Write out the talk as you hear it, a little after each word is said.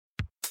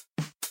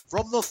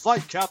From the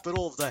fight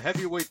capital of the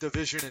heavyweight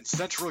division in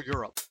Central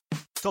Europe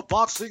to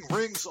boxing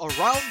rings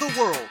around the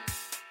world,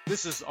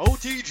 this is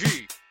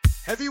OtG,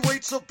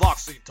 Heavyweights of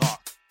Boxing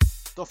Talk,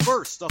 the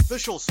first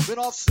official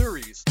spin-off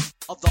series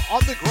of the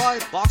On the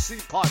Grind Boxing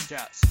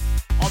Podcast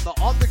on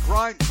the On the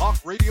Grind Talk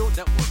Radio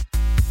Network.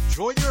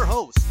 Join your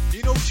host,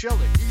 Nino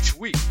Celik, each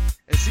week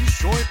as he's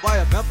joined by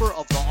a member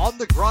of the On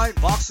the Grind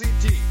Boxing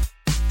team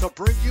to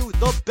bring you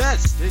the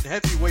best in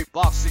heavyweight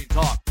boxing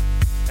talk.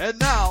 And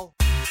now,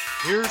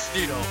 here's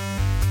Nino.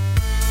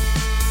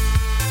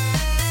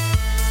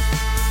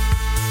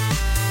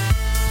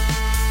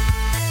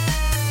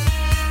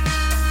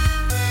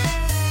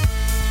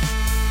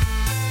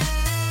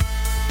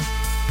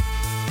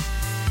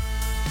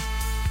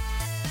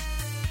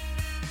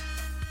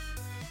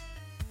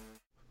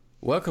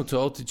 Welcome to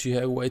OtG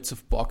Heavyweights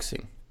of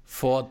Boxing.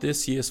 For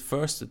this year's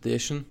first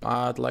edition,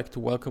 I'd like to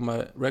welcome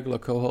my regular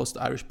co-host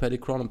Irish Paddy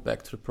Cronin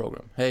back to the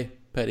program. Hey,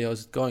 Paddy,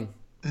 how's it going?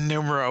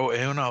 Numero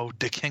uno,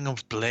 the king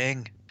of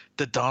bling,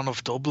 the Don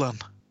of Dublin.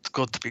 It's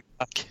good to be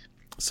back.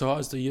 So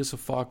how's the year so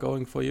far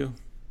going for you?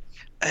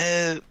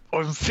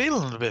 I'm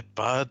feeling a bit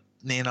bad,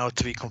 Nino,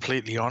 to be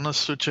completely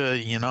honest with you.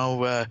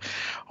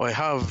 I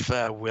have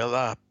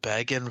Willa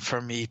begging for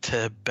me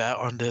to bet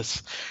on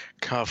this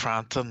Carl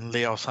Frampton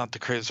Leo Santa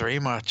Cruz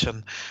rematch,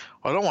 and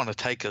I don't want to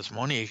take his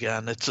money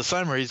again. It's the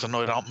same reason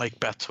I don't make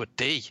bets with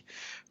D,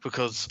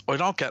 because I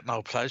don't get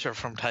no pleasure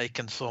from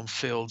taking some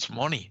fool's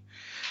money.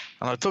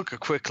 And I took a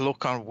quick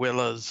look on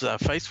Willa's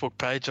Facebook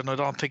page, and I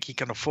don't think he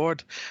can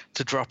afford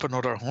to drop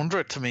another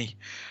 100 to me.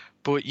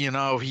 But,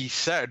 he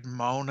started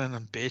moaning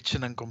and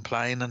bitching and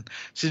complaining.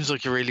 Seems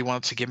like he really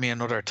wants to give me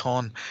another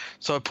ton.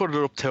 So I put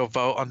it up to a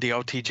vote on the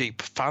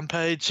OtG fan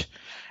page.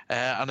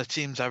 And it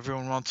seems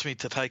everyone wants me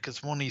to take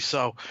his money.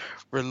 So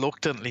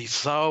reluctantly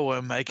so,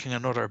 I'm making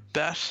another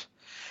bet.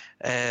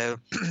 I'd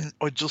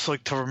just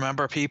like to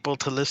remember people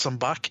to listen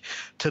back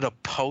to the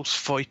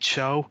post-fight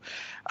show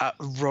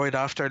right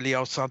after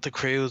Leo Santa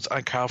Cruz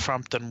and Carl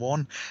Frampton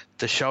won,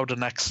 the show the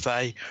next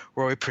day,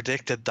 where I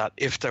predicted that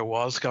if there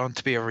was going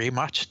to be a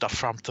rematch, that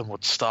Frampton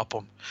would stop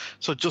him.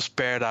 So just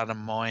bear that in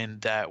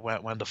mind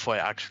when the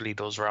fight actually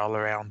does roll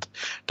around,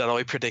 that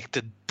I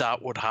predicted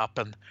that would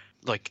happen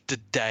like the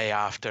day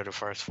after the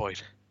first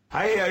fight.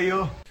 Hi, are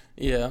you?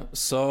 Yeah,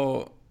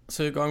 so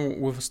you're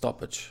going with a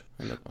stoppage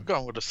in that one. I'm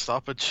going with a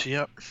stoppage,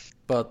 yeah.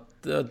 But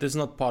this is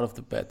not part of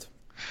the bet.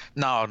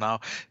 No.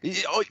 Do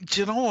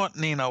you know what,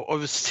 Nino? I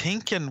was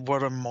thinking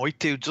what I might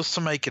do just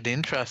to make it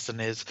interesting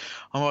is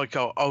I might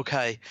go,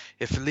 okay,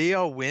 if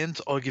Leo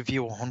wins, I'll give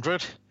you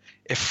 100.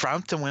 If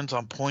Frampton wins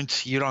on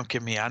points, you don't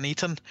give me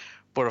anything.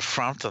 But if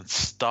Frampton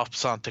stops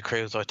Santa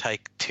Cruz, I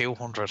take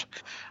 200.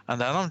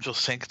 And then I'm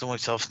just thinking to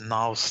myself,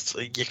 no,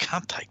 you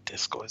can't take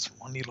this guy's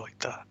money like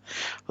that.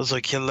 I was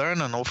like, you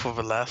learn enough of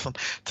a lesson.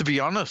 To be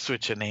honest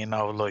with you,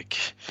 Nino, like,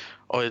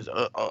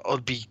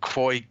 I'd be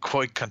quite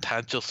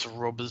content just to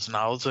rub his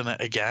nose in it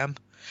again.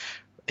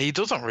 He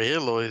doesn't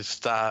realise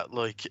that,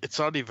 like, it's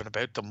not even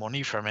about the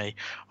money for me.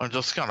 I'm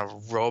just going to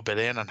rub it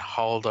in and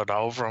hold it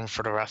over him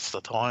for the rest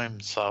of the time.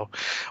 So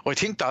I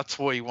think that's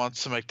why he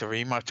wants to make the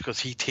rematch, because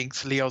he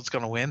thinks Leo's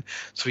going to win,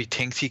 so he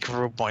thinks he can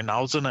rub my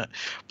nose in it.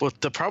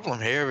 But the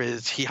problem here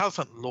is he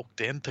hasn't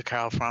looked into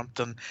Carl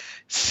Frampton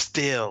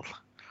still.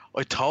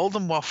 I told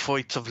him what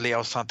fights of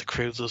Leo Santa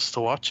Cruz is to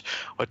watch.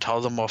 I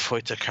told him what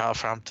fights of Carl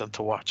Frampton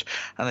to watch.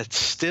 And it's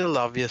still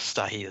obvious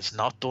that he has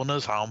not done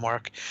his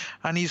homework.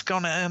 And he's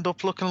going to end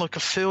up looking like a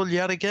fool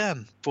yet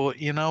again. But,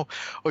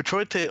 I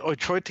tried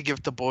to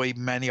give the boy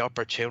many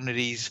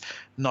opportunities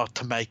not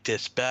to make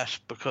this bet,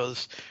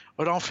 because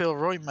I don't feel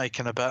right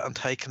making a bet and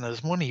taking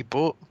his money.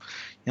 But,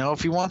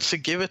 if he wants to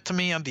give it to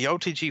me, and the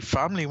OtG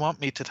family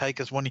want me to take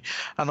his money,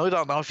 and I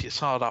don't know if you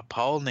saw that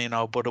poll,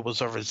 but it was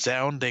a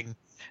resounding...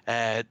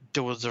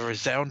 there was a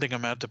resounding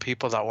amount of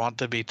people that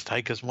wanted me to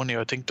take his money.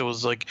 I think there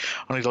was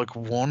only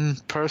one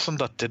person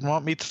that didn't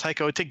want me to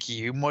take it. I think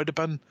you might have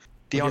been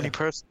the only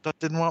person that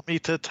didn't want me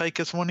to take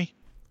his money.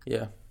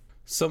 Yeah.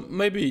 So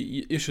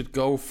maybe you should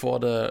go for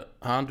the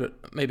 100,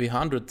 maybe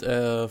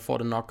 100 for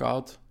the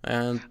knockout,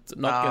 and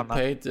not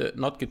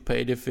get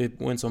paid if it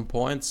wins on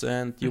points,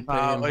 and you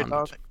pay him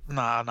 100.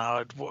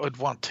 I'd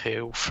want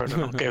 2 for the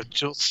knockout,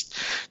 just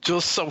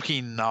so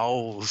he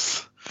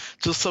knows.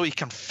 Just so he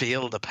can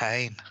feel the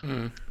pain.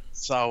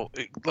 So,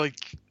 I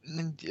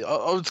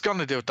was going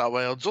to do it that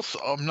way.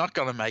 I'm not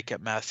going to make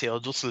it messy. I'll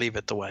just leave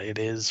it the way it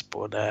is.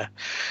 But,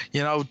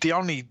 the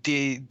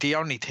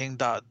only thing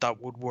that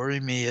would worry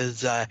me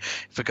is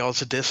if it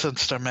goes a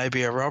distance, there may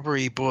be a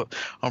robbery. But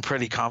I'm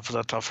pretty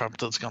confident that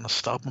Frampton's going to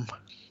stop him.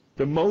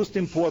 The most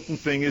important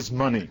thing is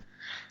money.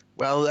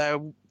 Well,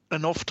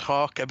 enough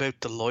talk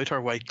about the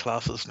lighter weight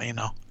classes,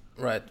 Nino.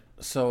 Right.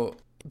 So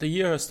the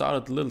year has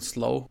started a little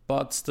slow,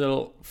 but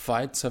still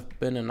fights have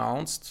been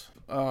announced.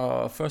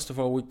 First of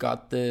all, we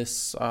got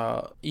this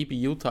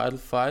EBU title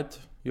fight,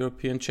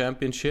 European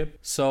Championship.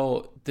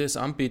 So this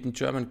unbeaten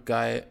German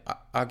guy,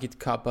 Agit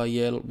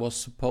Kabayel, was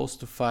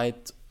supposed to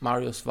fight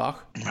Marius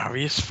Wach.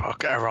 Marius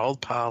Wach, our old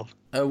pal.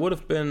 It would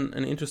have been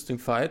an interesting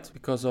fight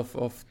because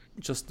of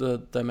just the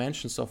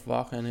dimensions of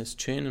Wach and his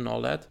chin and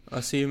all that.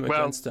 I see him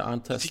against the Is he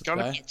untested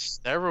gonna guy. get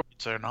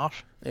steroids or not?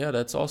 Yeah,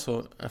 that's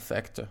also a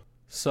factor.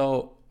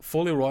 So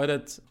fully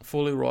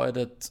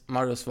roided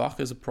Marius Wach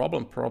is a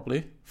problem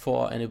probably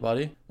for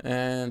anybody,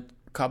 and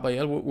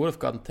Caballel would have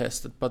gotten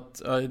tested,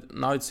 but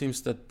now it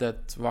seems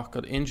that Wach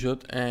got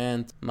injured,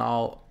 and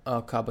now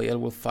Caballel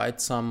will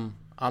fight some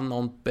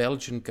unknown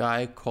Belgian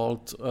guy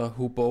called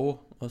Hubo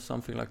or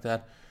something like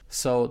that.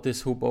 So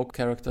this Hubo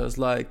character is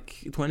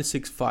like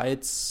 26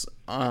 fights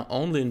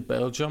only in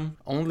Belgium,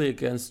 only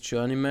against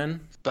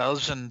journeymen.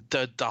 Belgian,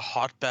 the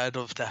hotbed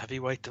of the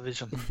heavyweight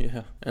division.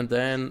 Yeah, and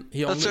then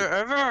he Has only... there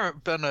ever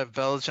been a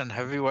Belgian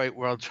heavyweight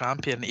world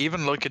champion,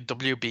 even like a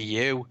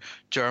WBU,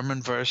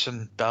 German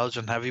version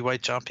Belgian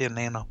heavyweight champion,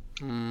 Nino?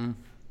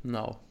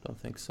 No, don't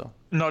think so.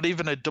 Not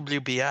even a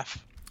WBF?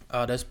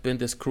 There's been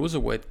this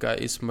cruiserweight guy,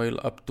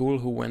 Ismail Abdul,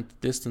 who went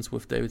the distance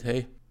with David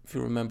Hay, if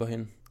you remember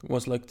him.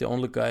 Was like the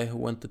only guy who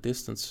went the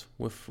distance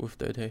with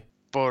David Hay.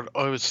 But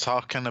I was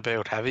talking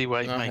about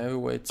heavyweight, mate.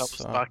 Heavyweights. That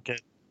was back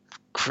at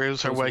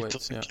cruiserweight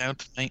doesn't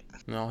count, mate.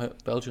 No,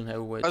 Belgian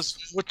heavyweights. As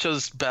much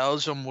as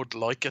Belgium would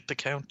like it to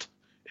count,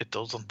 it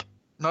doesn't.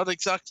 Not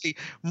exactly.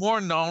 More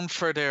known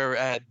for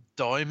their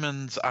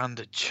diamonds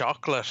and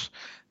chocolate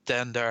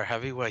than their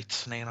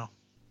heavyweights, you know.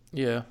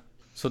 Yeah.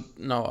 So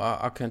no,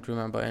 I can't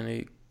remember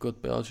any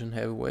good Belgian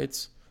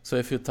heavyweights. So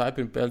if you type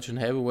in Belgian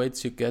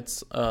heavyweights, you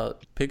get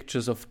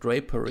pictures of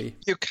drapery.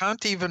 You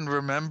can't even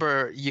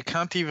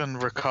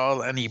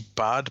recall any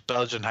bad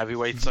Belgian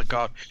heavyweights that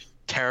got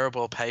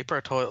terrible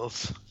paper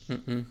titles.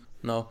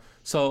 No.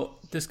 So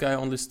this guy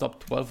only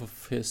stopped 12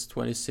 of his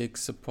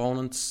 26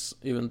 opponents,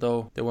 even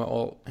though they were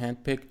all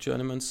handpicked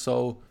journeymen.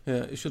 So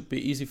it should be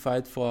easy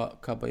fight for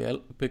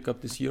Caballel to pick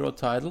up this Euro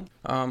title.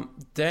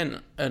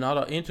 Then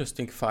another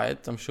interesting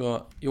fight, I'm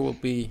sure you will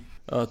be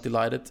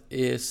delighted,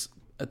 is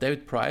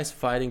David Price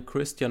fighting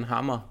Christian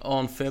Hammer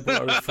on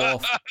February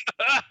 4th.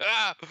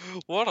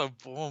 What a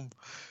bum.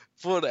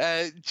 But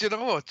do you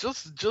know what?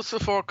 Just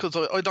before, because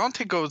I don't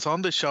think I was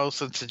on the show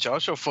since the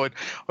Joshua fight.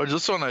 I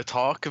just want to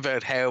talk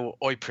about how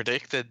I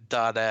predicted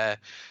that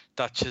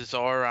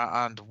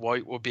Chisora and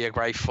White would be a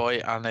great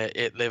fight, and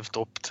it lived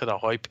up to the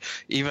hype,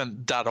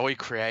 even that I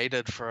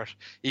created for it.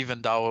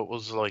 Even though it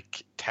was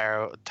like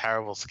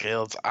terrible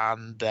skills,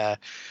 and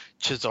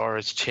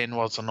Chisora's chin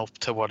wasn't up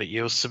to what it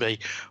used to be.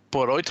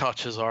 But I thought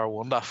Chisora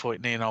won that fight.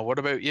 Nino, what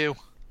about you?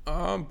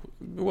 It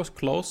was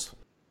close.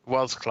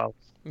 Was close.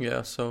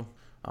 Yeah. So.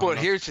 But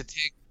here's the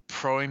thing: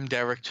 prime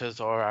Derek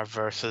Chisora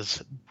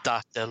versus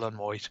that Dylan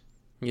White.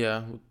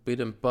 Yeah, would beat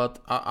him. But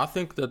I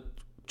think that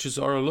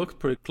Chisora looked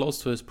pretty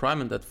close to his prime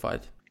in that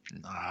fight.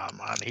 Nah,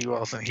 man, he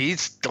wasn't.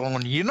 He's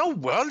done. You know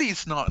well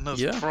he's not in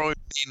his prime,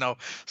 you know.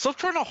 Stop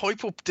trying to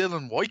hype up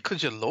Dylan White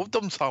because you loved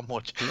him so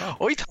much. Yeah.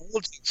 I told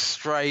you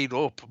straight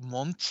up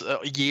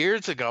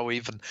years ago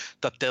even,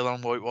 that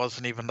Dylan White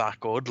wasn't even that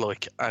good,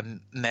 like, and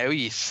now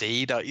you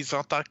see that he's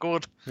not that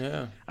good.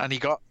 Yeah. And he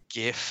got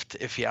gift,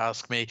 if you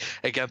ask me,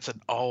 against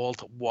an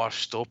old,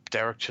 washed-up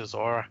Derek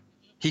Chisora.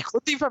 He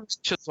couldn't even make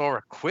Chisora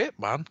quit,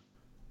 man.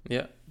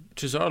 Yeah,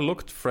 Chisora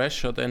looked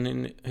fresher than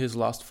in his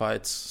last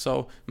fights,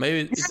 so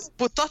maybe. Yeah,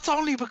 but that's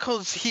only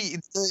because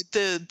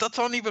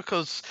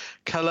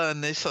Kella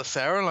and Nissa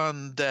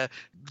Saraland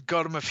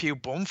got him a few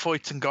bum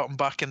fights and got him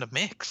back in the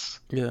mix.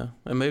 Yeah,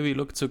 and maybe he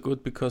looked so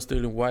good because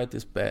Dylan White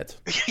is bad.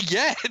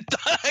 Yeah,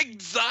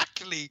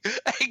 exactly.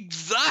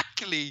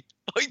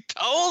 I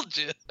told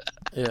you.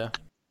 Yeah.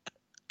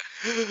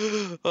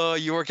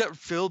 You were getting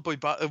filled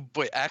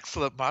by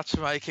excellent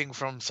matchmaking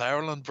from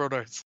Saraland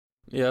brothers.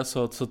 Yeah,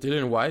 so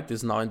Dylan White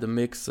is now in the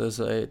mix as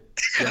a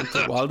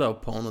Deontay Wilder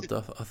opponent.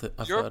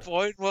 I've You're heard.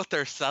 buying what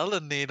they're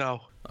selling,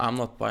 Nino. I'm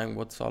not buying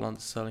what Saraland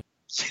is selling.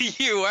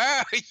 You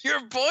are.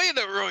 You're buying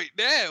it right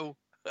now.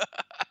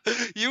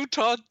 You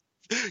thought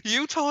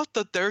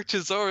that Derek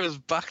Chisora is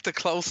back to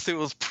close to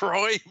his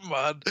prime,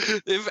 man.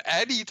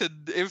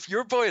 If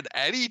you're buying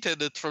anything,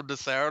 it's from the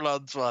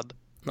Saralands, man.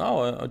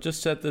 No, I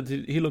just said that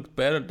he looked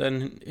better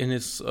than in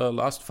his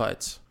last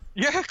fights.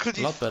 Yeah, because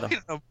he's better.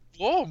 fighting a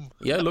bum.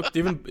 Yeah, he looked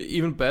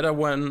even better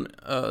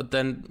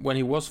than when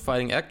he was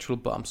fighting actual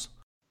bums.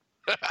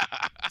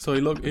 So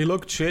he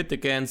looked shit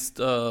against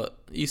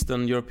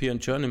Eastern European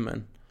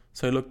journeymen.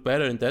 So he looked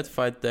better in that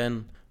fight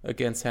than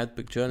against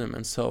handpicked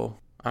journeymen. So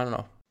I don't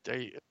know.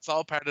 It's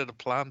all part of the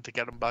plan to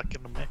get him back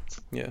in the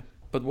mix. Yeah,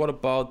 but what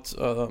about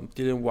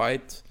Dylan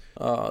White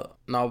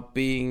now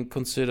being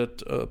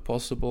considered a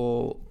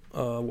possible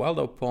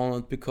Wilder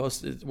opponent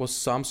because it was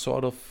some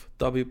sort of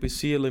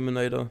WBC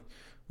eliminator?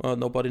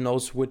 Nobody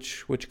knows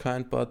which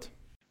kind, but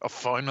a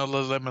final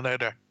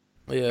eliminator.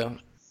 Yeah.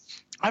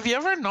 Have you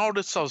ever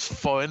noticed those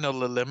final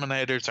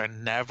eliminators are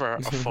never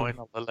a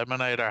final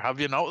eliminator? Have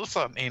you noticed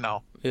that,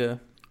 Nino? Yeah.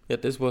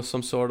 This was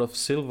some sort of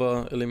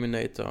silver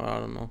eliminator. I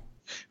don't know.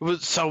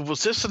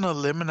 Was this an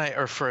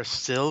eliminator for a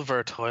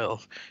silver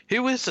title?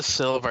 Who is the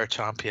silver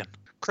champion?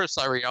 Chris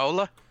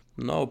Arreola?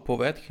 No,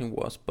 Povetkin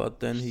was, but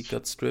then he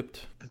got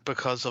stripped.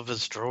 Because of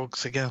his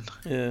drugs again?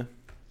 Yeah.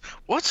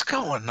 What's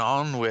going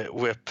on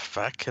with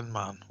Povetkin,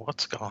 man?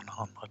 What's going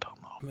on? I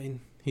don't know. I mean,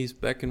 he's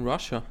back in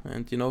Russia,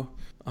 and you know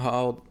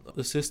how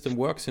the system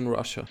works in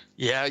Russia.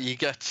 Yeah, you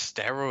get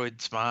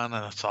steroids, man,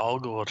 and it's all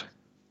good.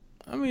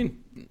 I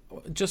mean,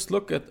 just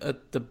look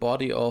at the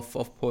body of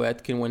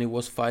Povetkin when he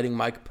was fighting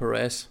Mike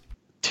Perez.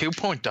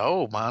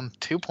 2.0, man.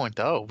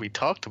 2.0. We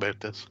talked about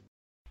this.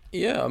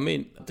 Yeah, I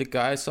mean, the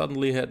guy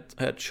suddenly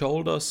had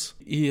shoulders,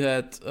 he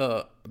had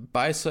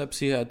biceps,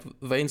 he had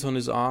veins on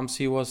his arms,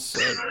 he was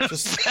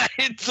just...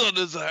 Veins on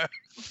his arms.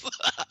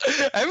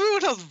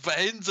 Everyone has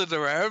veins in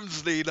their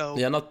arms, Lino.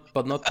 Yeah, not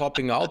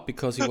popping out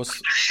because he was...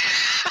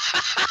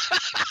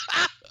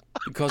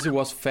 because he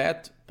was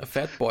a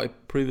fat boy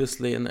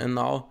previously, and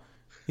now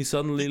he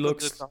suddenly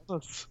looks...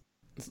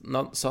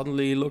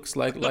 Suddenly he looks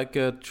like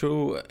a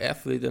true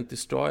athlete and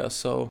destroyer,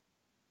 so...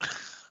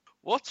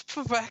 What's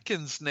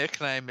Povetkin's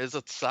nickname? Is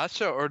it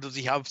Sasha, or does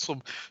he have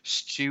some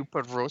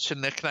stupid Russian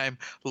nickname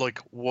like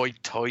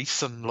White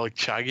Tyson, like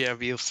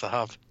Chagiev used to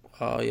have?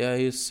 Yeah,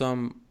 he's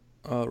some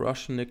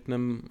Russian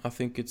nickname. I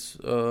think it's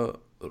Ruski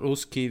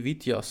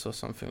Vityas or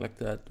something like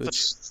that. Which...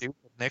 That's a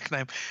stupid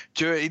nickname.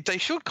 They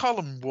should call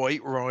him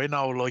White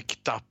Rhino,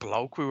 like that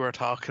bloke we were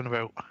talking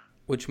about.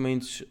 Which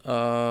means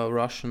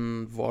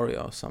Russian warrior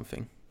or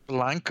something.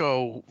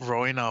 Blanco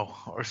Rhino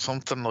or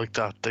something like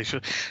that. They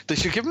should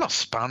give him a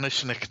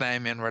Spanish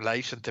nickname in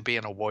relation to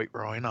being a white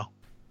rhino.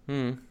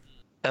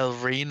 El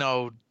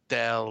Reno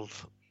del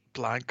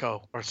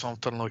Blanco or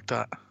something like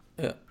that.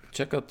 Yeah,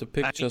 check out the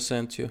picture I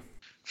sent you.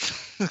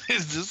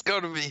 Is this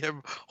going to be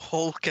him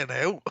hulking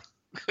out?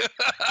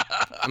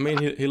 I mean,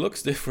 he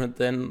looks different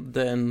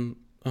than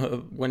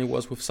when he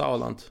was with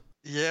Sauerland.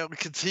 Yeah, we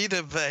can see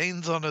the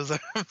veins on his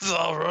arms,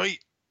 all right.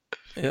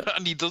 Yeah,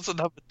 and he doesn't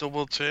have a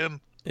double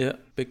chin. Yeah,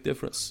 big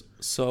difference.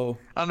 So,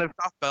 and if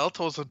that belt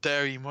wasn't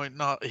there, he might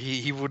not.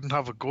 He wouldn't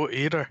have a gut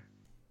either.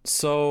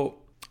 So,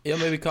 yeah,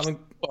 maybe coming.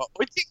 Well,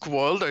 I think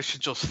Wilder should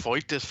just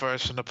fight this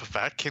version of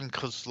Povetkin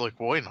because, like,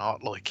 why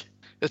not? Like,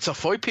 it's a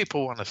fight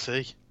people want to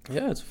see.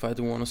 Yeah, it's a fight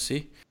they want to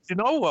see. You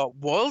know what?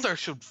 Wilder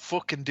should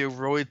fucking do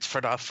roids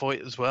for that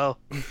fight as well.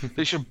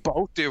 They should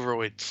both do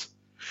roids,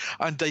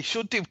 and they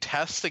should do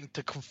testing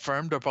to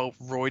confirm they're both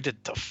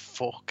roided to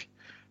fuck.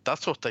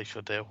 That's what they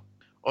should do.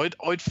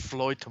 I'd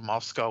fly to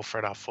Moscow for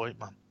that fight,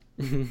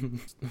 man.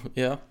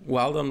 Yeah,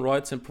 Wilder on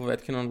roids and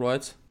Povetkin on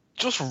roids.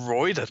 Just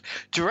roid it.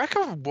 Do you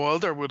reckon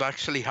Wilder would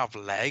actually have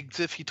legs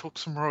if he took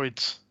some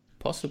roids?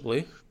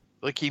 Possibly.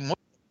 Like, he might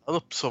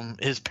develop some...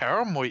 His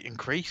power might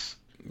increase.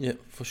 Yeah,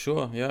 for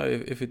sure. Yeah,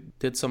 if he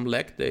did some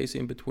leg days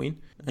in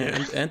between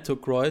and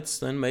took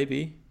roids, then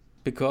maybe.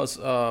 Because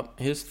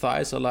his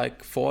thighs are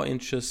like 4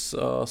 inches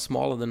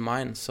smaller than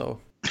mine, so...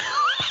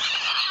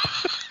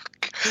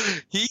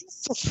 He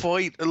used to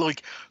fight,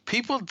 like,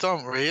 people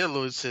don't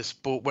realize this,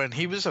 but when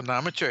he was an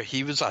amateur,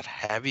 he was at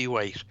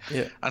heavyweight.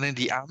 Yeah. And in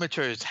the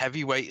amateurs,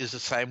 heavyweight is the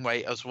same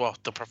weight as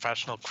what the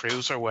professional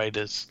cruiserweight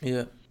is.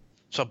 Yeah.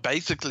 So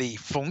basically,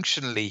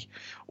 functionally,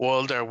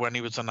 Wilder, when he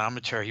was an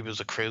amateur, he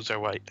was a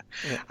cruiserweight.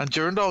 Yeah. And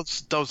during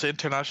those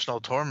international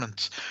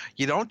tournaments,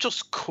 you don't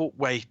just cut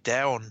weight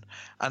down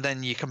and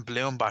then you can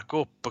bloom back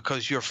up,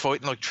 because you're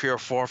fighting like 3 or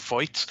 4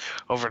 fights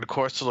over the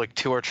course of like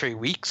 2 or 3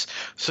 weeks.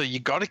 So you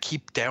got to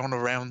keep down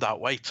around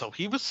that weight. So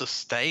he was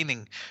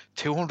sustaining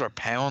 200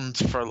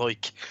 pounds for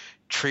like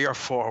 3 or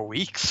 4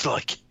 weeks.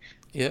 Like,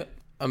 yeah,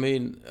 I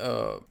mean,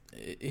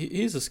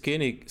 he's a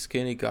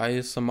skinny guy. He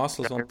has some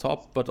muscles on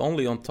top, but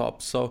only on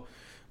top. So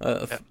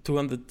a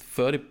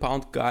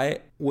 230-pound guy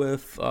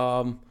with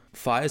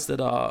thighs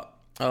that are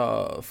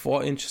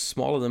 4 inches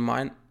smaller than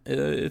mine,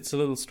 it's a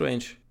little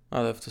strange,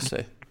 I'd have to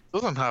say.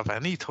 Doesn't have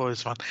any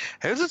toys, man.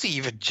 How does he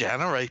even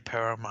generate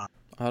power, man?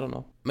 I don't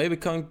know. Maybe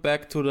coming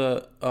back to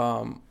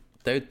the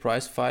David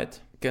Price fight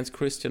against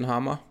Christian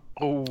Hammer.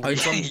 Oh,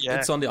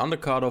 it's on the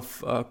undercard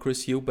of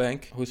Chris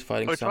Eubank, who's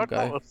fighting some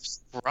guy. That was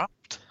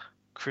scrapped.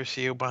 Chris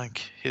Eubank,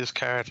 his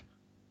card.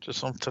 Just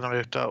something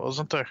about that,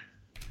 wasn't there?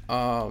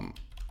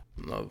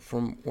 No,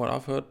 from what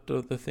I've heard,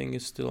 the thing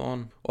is still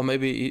on. Or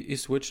maybe he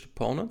switched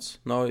opponents?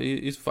 No,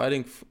 he's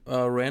fighting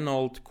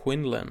Reynold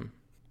Quinlan.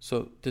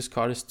 So this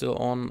card is still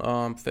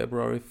on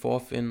February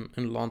 4th in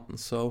London.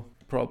 So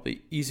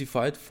probably easy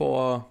fight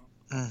for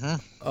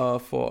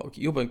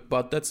Eubank.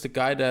 But that's the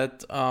guy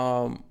that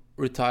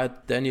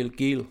retired Daniel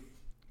Gill,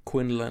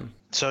 Quinlan.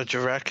 So do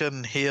you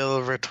reckon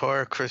he'll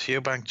retire Chris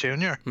Eubank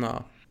Jr.?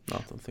 No,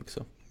 I don't think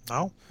so.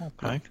 No?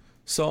 Okay. No.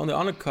 So on the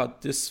undercard,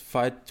 this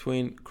fight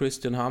between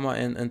Christian Hammer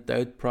and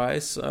David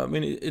Price, I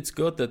mean, it's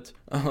good that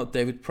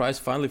David Price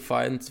finally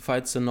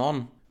fights a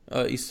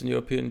non-Eastern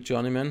European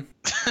journeyman.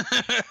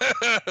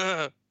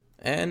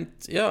 And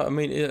yeah, I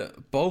mean,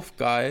 both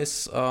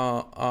guys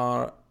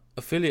are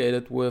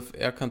affiliated with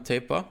Erkan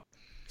Tepa.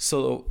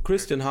 So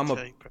Christian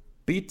Hammer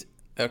beat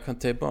Erkan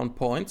Tepa on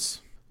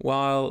points,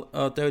 while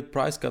David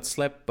Price got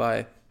slapped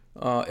by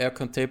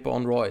Erkan Tepa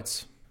on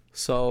roids.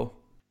 So...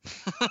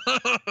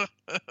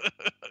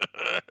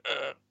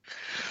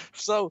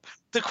 So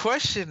the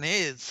question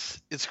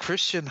is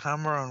Christian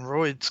Hammer on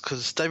roids?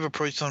 Because David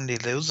Price only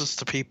loses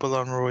to people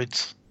on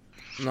roids.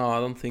 No, I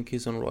don't think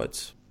he's on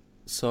roids.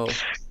 So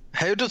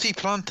how does he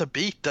plan to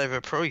beat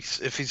David Price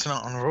if he's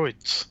not on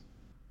roids?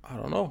 I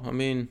don't know. I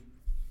mean,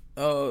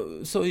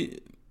 so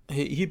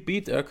he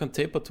beat Erkan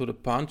Taper to the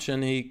punch,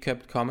 and he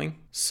kept coming.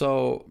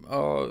 So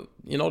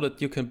you know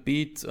that you can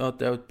beat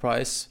David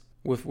Price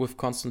with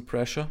constant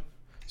pressure.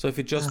 So if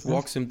he just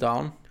walks him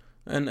down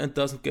and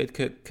doesn't get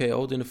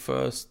KO'd in the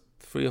first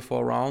 3 or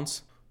 4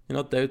 rounds, you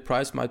know, David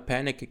Price might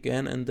panic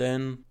again and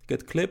then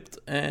get clipped,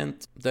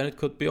 and then it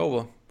could be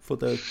over for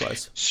David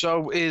Price.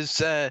 So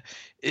is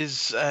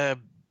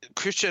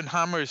Christian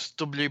Hammer's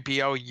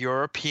WBO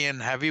European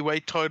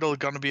heavyweight title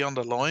going to be on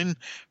the line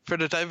for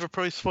the David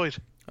Price fight?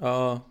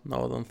 No, I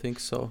don't think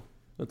so.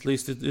 At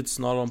least it's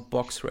not on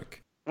BOXrec.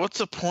 What's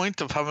the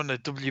point of having a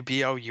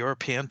WBO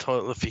European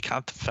title if you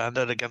can't defend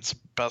it against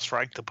best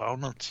ranked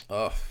opponents?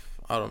 I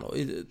don't know.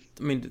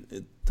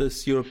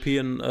 This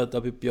European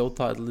WBO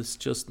title is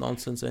just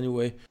nonsense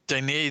anyway.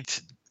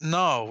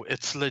 No,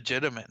 it's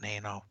legitimate,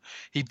 Nino.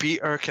 He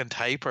beat Erkan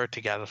Taper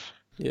to get it.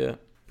 Yeah,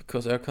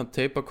 because Erkan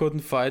Taper couldn't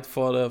fight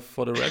for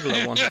the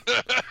regular one.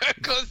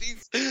 Because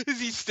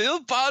he's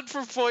still banned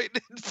for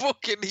fighting in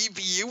fucking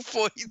EBU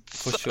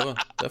fights. For sure,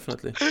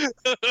 definitely.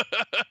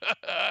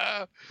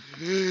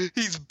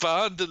 He's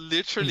banned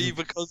literally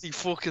because he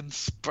fucking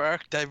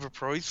sparked David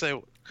Price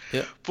out.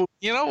 Yeah. But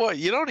you know what?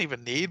 You don't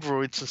even need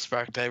roids to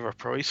spark David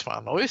Price,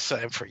 man. I was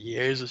saying for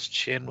years his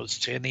chin was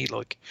chinny,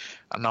 like,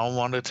 and no one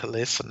wanted to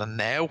listen, and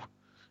now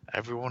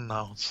everyone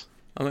knows.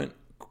 I mean,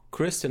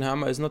 Christian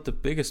Hammer is not the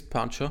biggest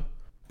puncher,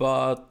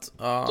 but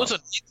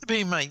doesn't need to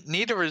be, mate.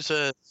 Neither is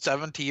a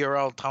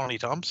 70-year-old Tony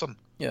Thompson.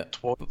 Yeah.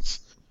 Twice.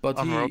 But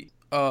he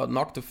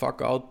knocked the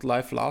fuck out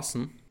Leif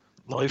Larsen.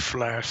 Leif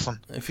Larsen.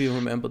 If you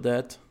remember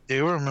that. Do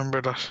you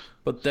remember that?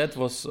 But that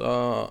was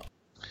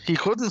he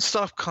couldn't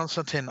stop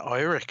Konstantin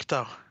Eirik,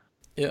 though.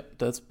 Yeah,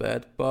 that's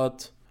bad.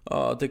 But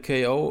the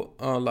KO,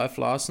 Leif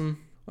Larsen,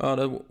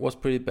 that was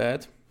pretty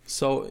bad.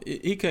 So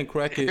he can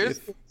crack it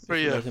if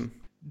you let him.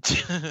 Do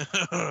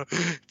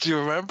you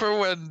remember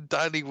when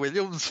Danny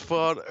Williams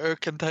fought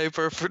Erkan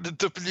Taper for the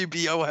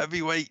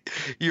WBO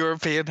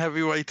European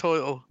heavyweight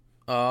title?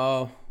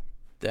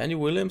 Danny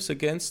Williams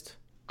against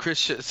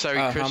Christian.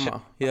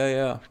 Hammer.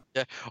 Yeah.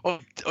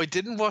 I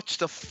didn't watch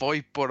the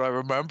fight, but I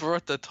remember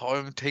at the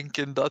time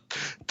thinking that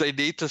they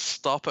need to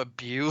stop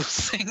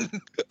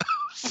abusing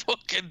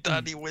fucking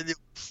Danny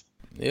Williams.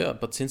 Yeah,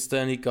 but since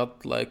then he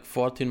got like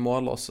 14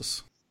 more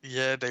losses.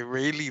 Yeah, they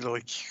really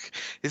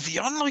is he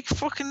on like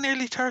fucking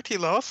nearly 30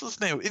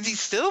 losses now? Is he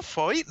still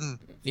fighting?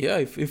 Yeah,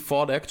 he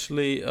fought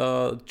actually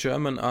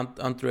German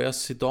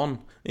Andreas Sidon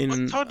in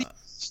November.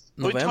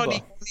 I thought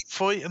he was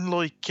fighting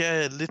like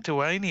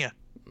Lithuania.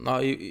 No,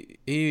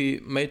 he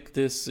made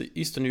this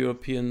Eastern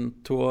European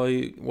tour.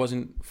 He was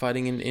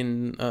fighting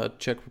in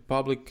Czech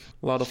Republic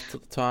a lot of the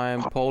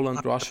time,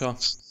 Poland, Russia.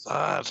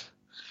 Sad.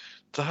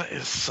 That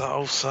is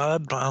so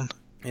sad, man.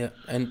 Yeah,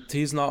 and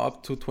he's now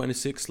up to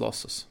 26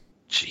 losses.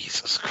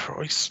 Jesus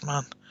Christ,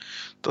 man.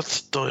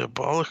 That's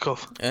diabolical.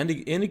 And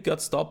he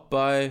got stopped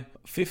by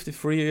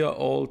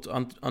 53-year-old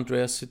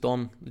Andreas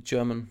Sidon, the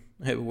German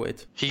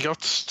heavyweight. He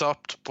got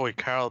stopped by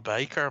Carl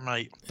Baker,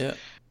 mate. Yeah.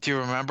 Do you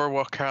remember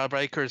what Carl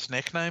Baker's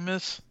nickname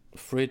is?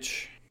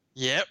 Fridge.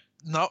 Yep.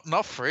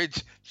 Not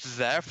Fridge.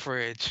 The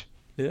Fridge.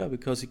 Yeah,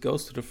 because he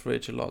goes to the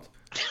fridge a lot.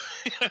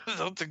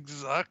 That's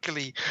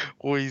exactly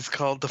why he's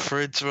called the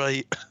Fridge,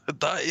 right?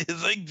 That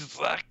is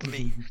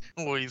exactly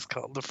why he's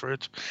called the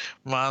Fridge.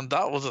 Man,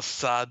 that was a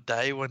sad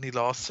day when he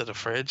lost to the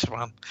Fridge,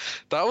 man.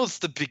 That was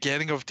the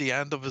beginning of the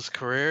end of his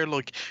career,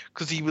 like,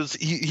 because he was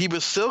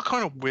still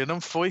kind of winning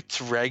fights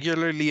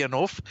regularly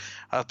enough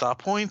at that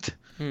point.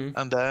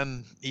 And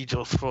then he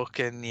just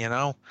fucking,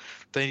 then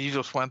he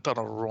just went on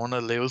a run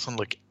of losing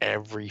like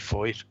every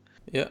fight.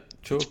 Yeah,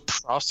 true.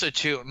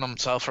 Prostituting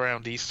himself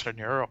around Eastern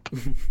Europe.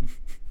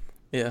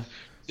 Yeah.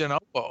 You know,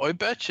 but I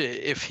bet you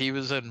if he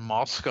was in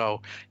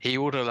Moscow, he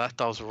would have let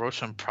those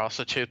Russian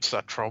prostitutes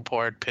that Trump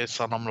hired piss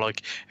on him,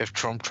 like if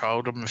Trump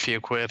throwed him a few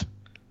quid.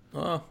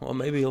 Oh, or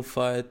maybe he'll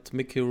fight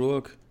Mickey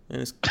Rourke in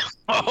his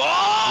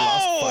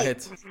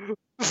last fight.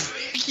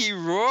 Mickey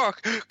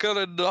Rourke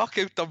gonna knock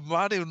out the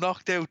man who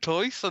knocked out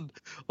Tyson.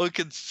 I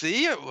can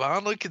see it,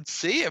 man. I can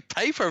see it.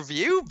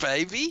 Pay-per-view,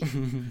 baby.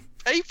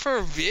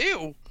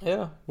 Pay-per-view.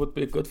 Yeah, would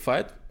be a good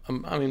fight.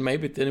 I mean,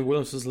 maybe Danny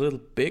Williams is a little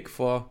big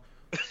for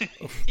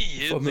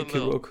Mickey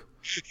Rourke.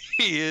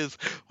 He is.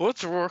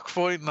 What's Rourke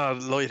fighting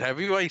at light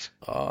heavyweight?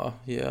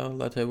 Yeah,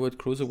 light heavyweight,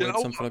 cruiserweight,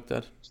 something like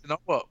that. You know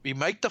what? We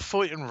make the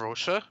fight in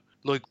Russia,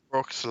 like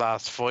Rourke's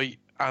last fight,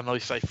 and I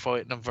say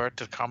fight in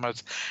inverted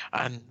commas,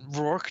 and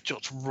Rourke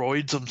just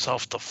rides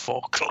himself the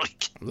fuck,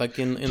 like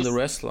in The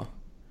Wrestler.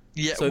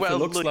 Yeah, so if it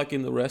looks like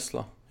in The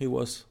Wrestler, he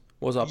was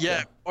up there.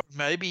 Yeah, or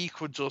maybe he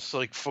could just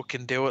like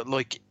fucking do it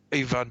like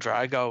Ivan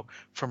Drago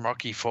from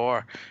Rocky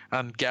IV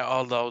and get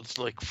all those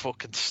like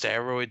fucking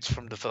steroids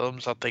from the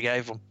films that they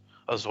gave him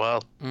as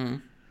well.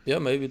 Yeah,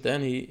 maybe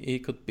then he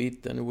could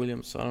beat Danny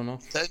Williams. I don't know.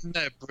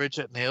 Then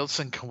Bridget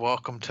Nielsen can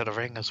walk him to the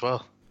ring as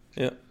well.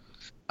 Yeah.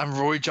 And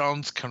Roy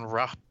Jones can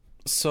rap.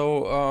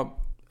 So,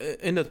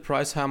 in that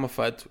Price Hammer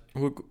fight,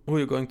 who are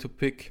you going to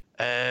pick?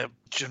 Do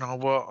you know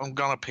what? I'm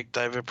gonna pick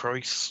David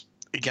Price.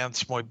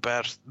 against my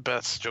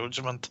best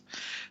judgment.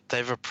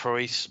 David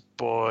Price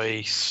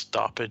by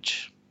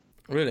stoppage.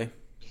 Really?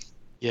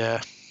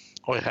 Yeah,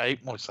 I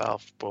hate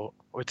myself, but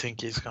I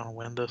think he's going to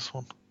win this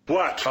one.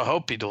 What? I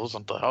hope he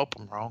doesn't. I hope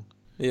I'm wrong.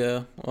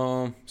 Yeah.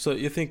 So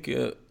you think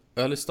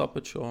early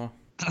stoppage or?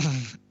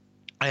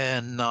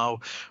 And no,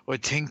 I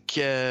think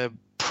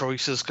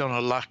Price is going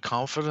to lack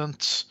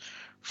confidence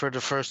for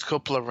the first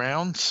couple of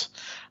rounds,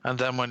 and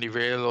then when he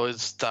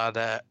realizes that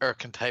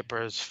Erkin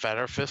Taper is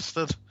feather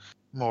fisted,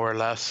 more or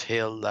less,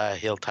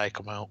 he'll take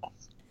him out.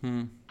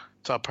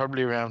 So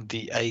probably around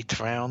the 8th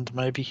round,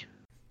 maybe.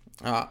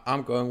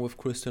 I'm going with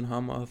Christian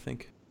Hammer, I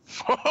think.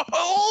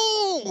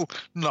 Oh,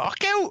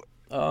 knockout!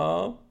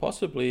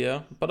 Possibly,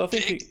 yeah. But I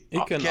think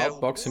he can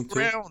outbox him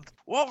too.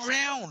 What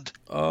round?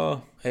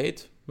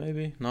 8,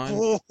 maybe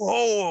 9.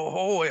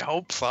 Oh, I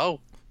hope so.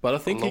 But I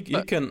think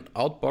he can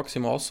outbox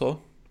him also.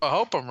 I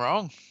hope I'm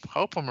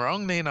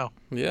wrong. Nino.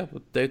 Yeah,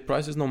 but David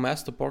Price is no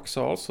master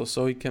boxer also,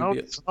 so he can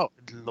be...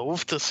 I'd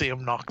love to see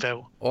him knocked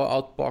out. Or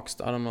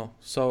outboxed, I don't know.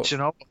 So... Do you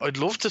know, I'd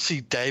love to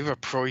see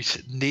David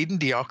Price needing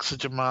the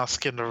oxygen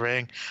mask in the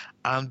ring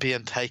and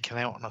being taken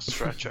out on a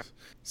stretcher.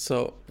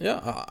 So,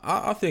 yeah,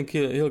 I think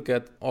he'll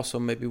get also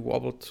maybe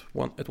wobbled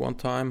at one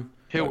time.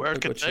 Who,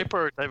 Erkin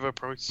Taper or David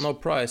Price? No,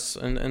 Price,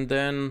 and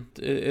then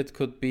it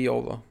could be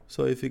over.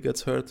 So if he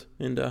gets hurt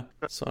in there,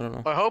 so I don't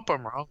know. I hope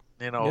I'm wrong.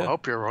 I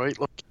hope you're right.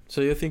 Look.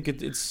 So you think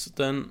it's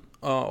then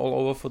all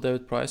over for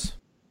David Price?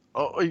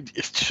 Oh,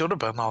 it should have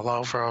been all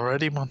over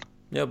already, man.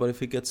 Yeah, but if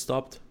he gets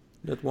stopped,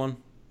 that one.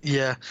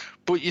 Yeah,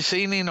 but you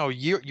see, Nino,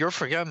 you're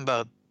forgetting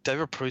that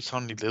David Price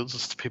only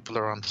loses to people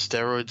who are on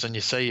steroids, and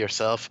you say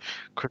yourself,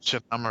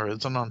 Christian Hammer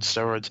isn't on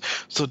steroids.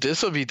 So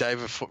this will be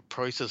David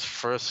Price's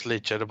first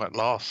legitimate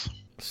loss.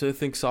 So you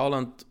think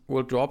Sauerland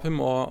will drop him,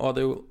 or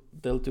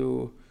they'll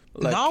do...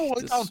 Like no,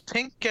 this? I don't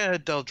think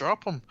they'll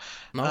drop him.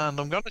 No? And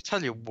I'm going to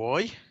tell you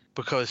why.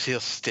 Because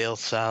he'll still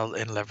sell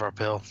in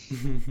Liverpool.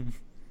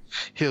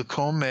 He'll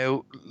come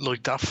out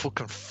like that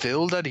fucking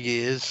fool that he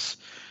is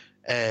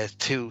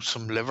to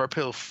some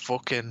Liverpool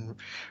fucking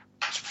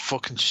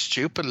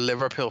stupid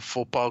Liverpool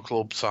Football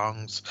Club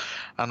songs,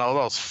 and all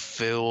those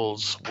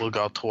fools will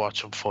go to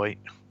watch him fight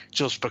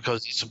just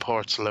because he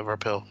supports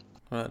Liverpool.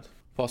 Right,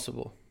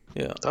 possible.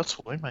 Yeah, that's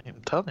why, mate.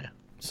 I'm telling you.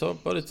 So,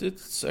 but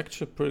it's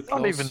actually pretty close.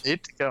 Don't even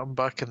need to get him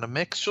back in the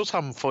mix. Just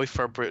have him fight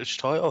for a British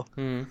title.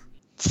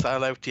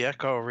 Sell out the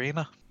Echo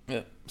Arena.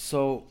 Yeah.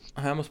 So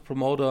Hammer's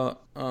promoter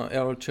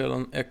Errol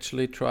Chillen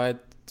actually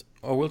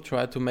will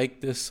try to make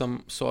this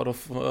some sort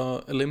of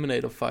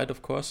eliminator fight,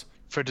 of course.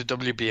 For the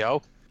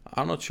WBO.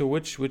 I'm not sure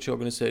which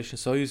organization.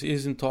 So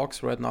he's in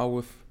talks right now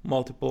with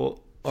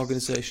multiple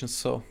organizations.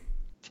 So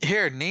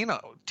here, Nino,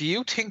 do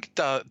you think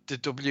that the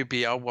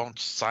WBO won't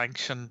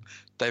sanction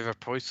David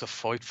Price to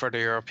fight for the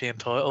European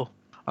title,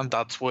 and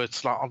that's why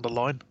it's not on the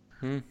line?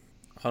 I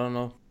don't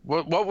know.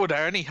 What would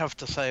Ernie have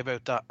to say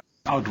about that?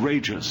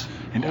 Outrageous,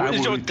 and I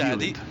will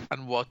repeal it.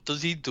 And what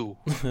does he do?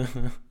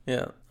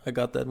 Yeah, I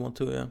got that one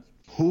too. Yeah.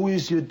 Who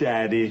is your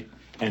daddy,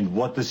 and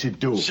what does he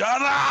do?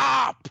 Shut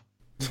up!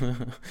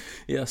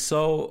 Yeah.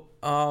 So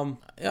I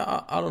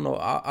don't know.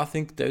 I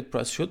think David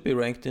Price should be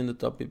ranked in the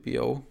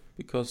WBO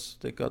because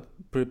they got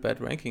pretty bad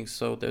rankings.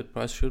 So David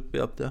Price should be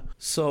up there.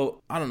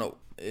 So I don't know.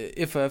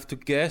 If I have to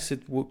guess,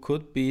 it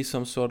could be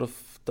some sort of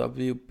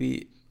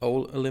WBO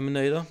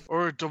eliminator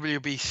or a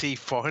WBC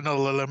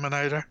final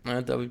eliminator.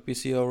 And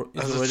WBC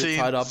is already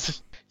tied up.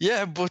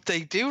 Yeah, but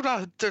they do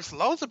that. There's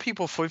loads of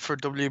people fight for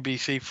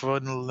WBC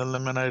final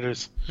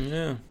eliminators.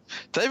 Yeah.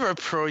 David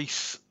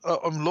Price,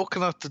 I'm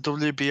looking at the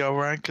WBO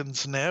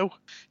rankings now.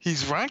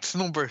 He's ranked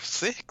number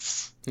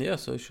 6. Yeah,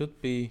 so he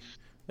should be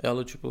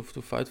eligible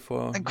to fight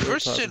for. And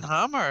Christian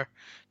Hammer,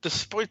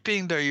 despite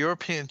being their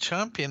European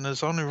champion,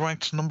 is only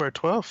ranked number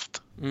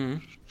 12th.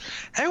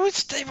 How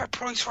is David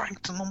Price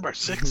ranked number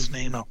 6,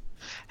 Nino?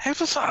 How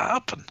does that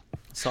happen?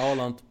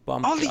 Sauerland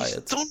bum all diet. All he's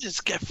done is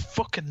get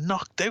fucking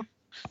knocked out.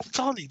 That's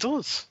all he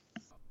does.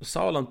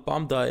 Sauerland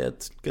bum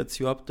diet gets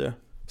you up there.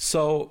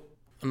 So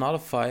another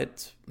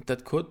fight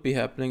that could be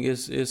happening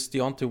is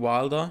Deontay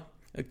Wilder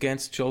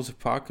against Joseph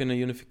Parker in a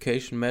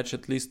unification match.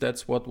 At least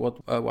that's what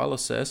Wilder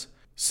says.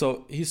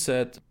 So he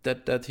said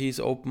that he's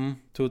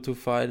open to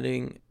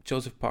fighting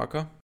Joseph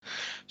Parker.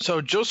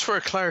 So just for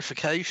a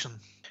clarification,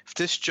 if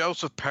this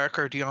Joseph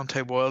Parker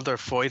Deontay Wilder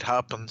fight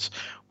happens,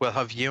 we'll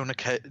have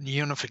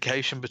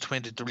unification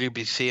between the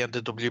WBC and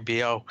the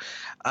WBO,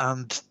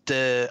 and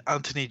the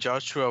Anthony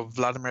Joshua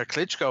Vladimir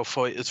Klitschko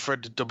fight is for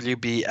the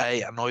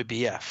WBA and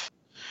IBF.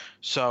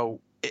 So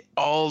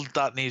all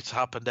that needs to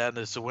happen then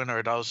is the winner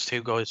of those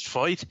two guys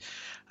fight,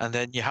 and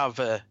then you have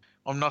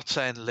I'm not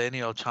saying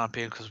lineal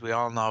champion because we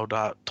all know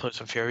that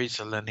Tyson Fury's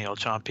a lineal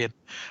champion.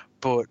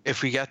 But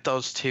if we get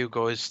those two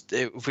guys,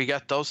 if we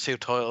get those two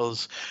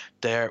titles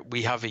there,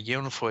 we have a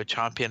unified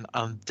champion,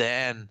 and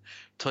then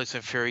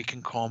Tyson Fury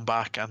can come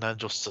back and then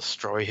just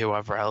destroy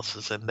whoever else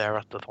is in there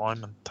at the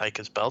time and take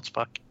his belts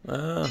back.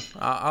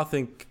 I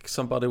think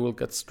somebody will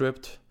get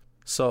stripped.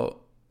 So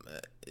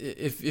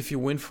if you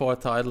win 4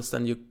 titles,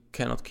 then you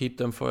cannot keep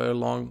them for a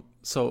long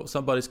So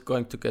somebody's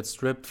going to get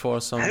stripped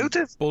for some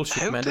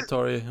bullshit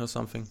mandatory or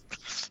something.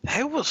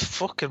 How was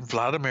fucking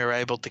Vladimir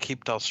able to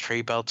keep those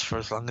 3 belts for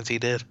as long as he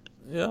did?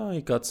 Yeah,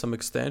 he got some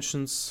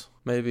extensions.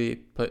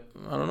 Maybe, I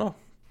don't know,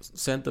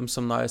 sent them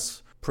some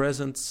nice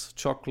presents,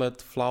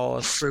 chocolate,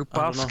 flowers. Fruit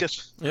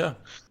basket. Yeah.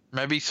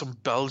 Maybe some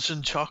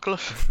Belgian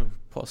chocolate.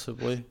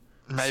 Possibly.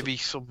 Maybe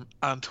some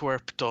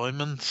Antwerp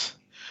diamonds.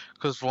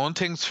 Because one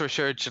thing's for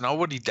sure, do you know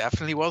what he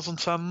definitely wasn't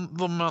sending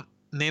them,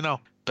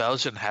 Nino?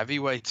 Belgian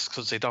heavyweights,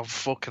 because they don't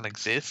fucking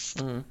exist.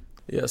 Mm-hmm.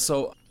 Yeah,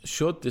 so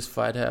should this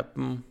fight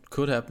happen,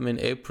 could happen in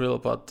April,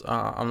 but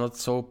I'm not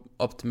so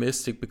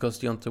optimistic because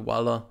Deontay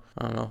Wilder,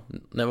 I don't know,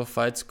 never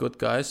fights good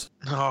guys.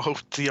 No,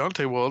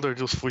 Deontay Wilder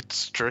just fights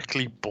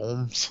strictly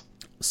bombs.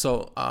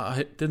 So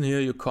I didn't hear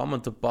you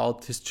comment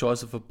about his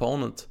choice of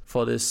opponent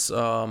for this.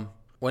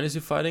 When is he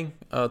fighting?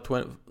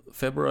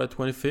 February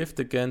 25th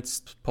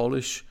against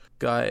Polish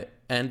guy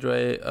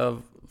Andrzej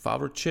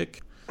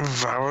Wawrczyk.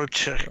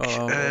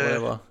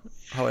 Whatever,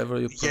 however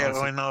you pronounce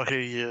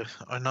it. Yeah,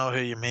 I know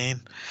who you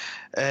mean.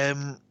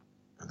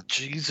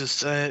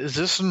 Jesus, is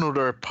this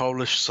another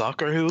Polish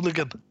soccer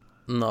hooligan?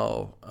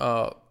 No,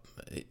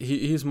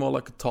 he's more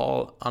like a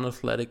tall,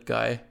 unathletic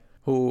guy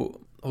who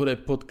they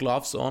put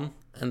gloves on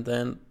and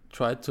then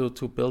try to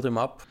build him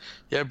up.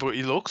 Yeah, but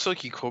he looks like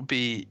he could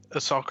be a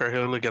soccer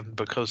hooligan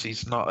because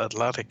he's not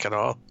athletic at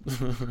all.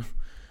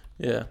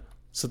 Yeah.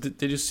 So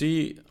did you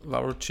see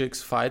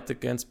Wawrzyk's fight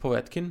against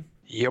Povetkin?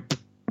 Yep.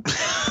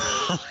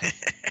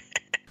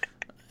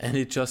 And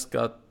he just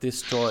got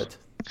destroyed.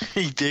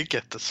 He did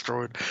get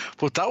destroyed.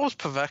 But that was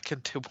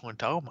Povetkin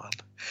 2.0, man.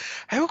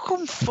 How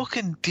come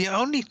fucking the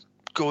only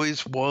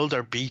guys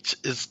Wilder beats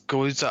is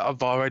guys that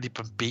have already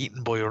been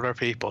beaten by other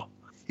people?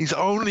 He's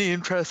only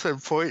interested in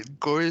fighting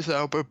guys that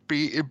have been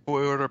beaten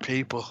by other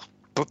people.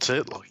 That's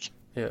it, like.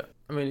 Yeah.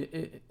 I mean,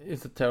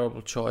 it's a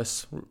terrible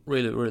choice.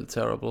 Really, really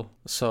terrible.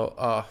 So,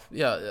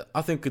 yeah,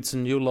 I think it's a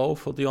new low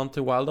for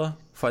Deontay Wilder.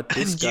 Fight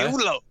this guy. New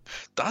low?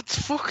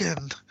 That's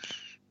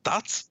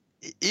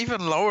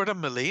even lower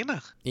than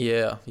Molina.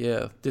 Yeah.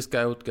 This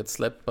guy would get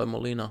slapped by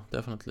Molina,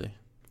 definitely.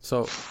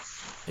 So,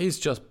 he's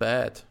just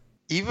bad.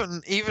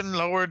 Even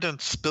lower than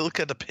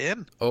Spilka the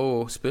Pin?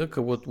 Oh,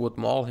 Spilka would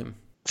maul him.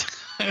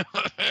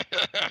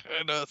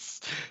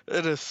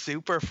 in a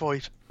super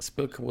fight.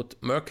 Spilka would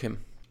murk him.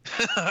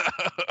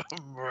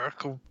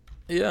 Merkel.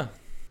 Yeah,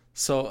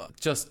 so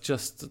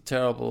just a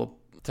terrible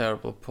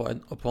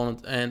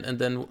opponent, and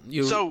then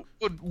you. So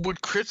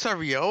would Chris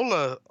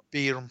Ariola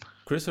beat him?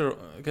 Chris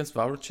against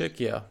Wawrczyk?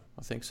 Yeah,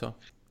 I think so.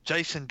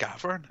 Jason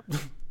Gavin?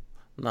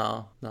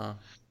 No.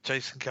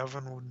 Jason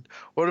Gavin wouldn't.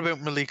 What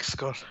about Malik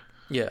Scott?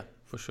 Yeah,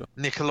 for sure.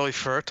 Nikolai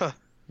Furta?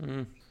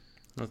 I'm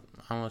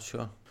not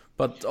sure.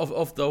 But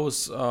of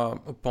those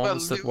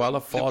opponents that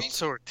Wilder fought,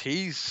 Luis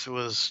Ortiz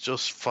was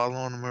just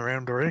following him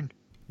around the ring.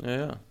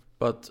 Yeah,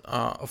 but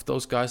of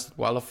those guys that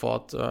Wilder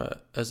fought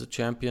as a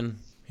champion,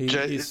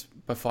 he's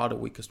by far the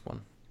weakest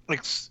one.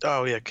 Because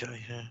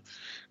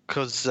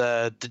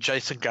the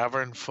Jason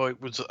Gavin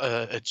fight was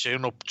a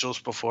tune-up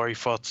just before he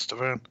fought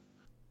Stavern.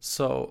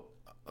 So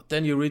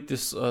then you read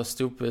this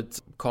stupid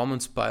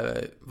comments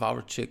by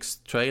Wawrzyk's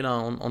trainer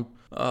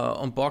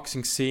on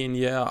boxing scene.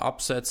 Yeah,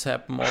 upsets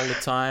happen all the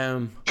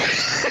time,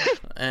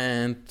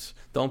 and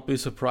don't be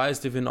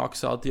surprised if he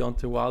knocks out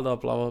Deontay Wilder.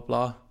 Blah blah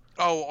blah.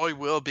 Oh, I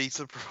will be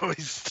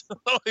surprised.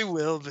 I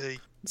will be.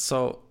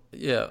 So,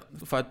 yeah,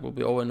 the fight will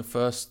be over in the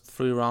first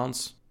 3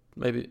 rounds,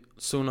 maybe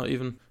sooner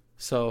even.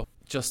 So,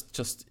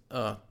 just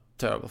a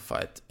terrible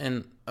fight.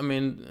 And, I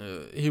mean,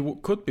 he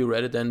could be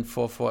ready then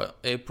for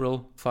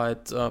April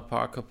fight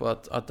Parker,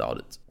 but I doubt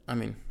it. I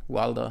mean,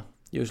 Wilder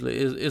usually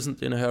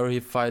isn't in a hurry. He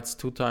fights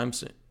 2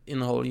 times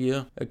in a whole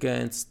year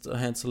against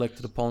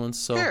hand-selected opponents.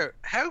 So, here,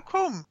 how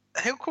come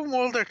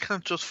Wilder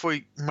can't just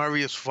fight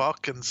Mariusz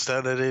Vok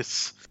instead of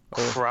this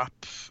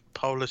crap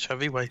Polish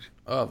heavyweight?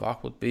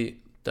 Vok would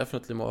be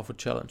definitely more of a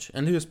challenge.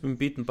 And he has been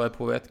beaten by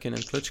Povetkin and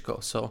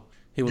Klitschko, so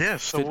he would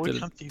fit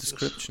the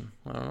description.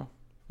 I don't know.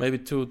 Maybe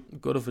too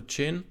good of a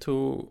chin,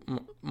 too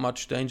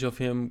much danger of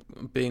him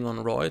being on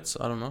roids.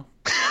 I don't know.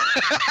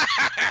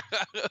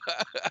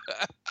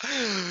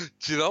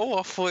 Do you know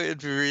what fight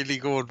would be really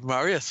good?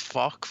 Mariusz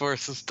Vok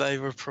versus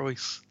David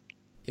Price.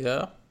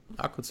 Yeah,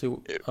 I could see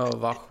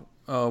Vok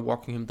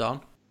walking him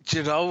down. Do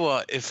you know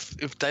what?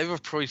 If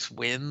David Price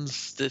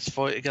wins this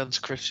fight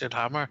against Christian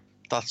Hammer,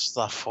 that's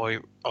that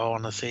fight I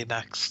want to see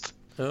next.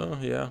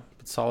 Yeah,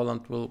 but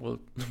Sauerland will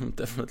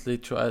definitely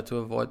try to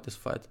avoid this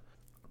fight.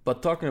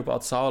 But talking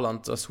about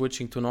Sauerland,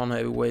 switching to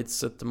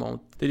non-heavyweights at the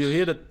moment. Did you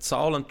hear that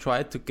Sauerland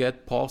tried to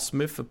get Paul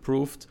Smith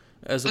approved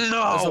as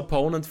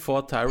opponent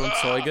for Tyron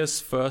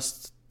Zeuge's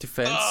first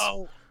defense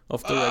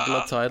of the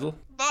regular title?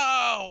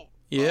 No!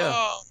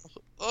 Yeah.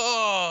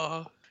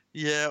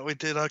 Yeah, we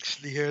did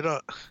actually hear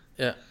that.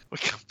 Yeah. I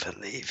can't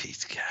believe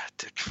he's got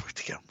to try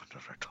to get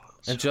another title.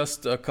 And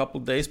just a couple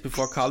days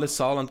before Carly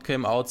Sauerland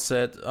came out,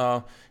 said,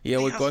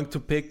 we're going to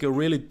pick a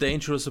really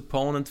dangerous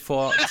opponent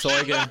for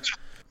Zeuge.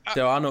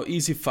 There are no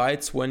easy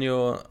fights when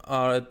you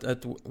are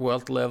at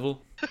world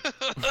level.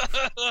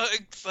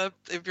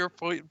 Except if you're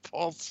fighting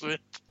Paul Smith.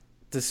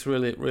 This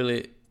really,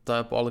 really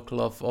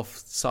diabolical of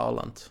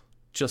Sauerland.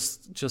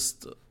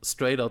 Just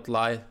straight out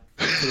lie to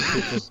the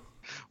people.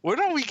 Why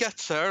don't we get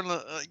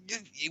Sauerland?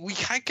 We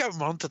can't get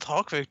him on to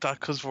talk about that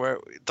because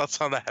that's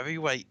not a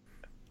heavyweight.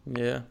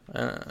 Yeah,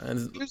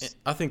 and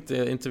I think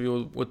the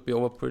interview would be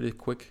over pretty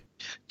quick.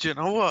 Do you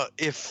know what?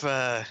 If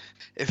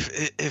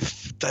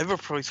David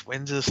Price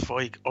wins this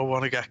fight, I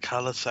want to get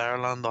Callum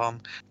Sauerland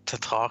on to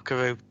talk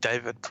about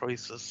David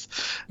Price's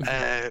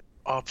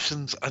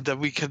options, and then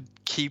we can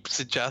keep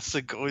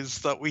suggesting guys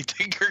that we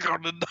think are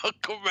going to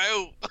knock him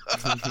out.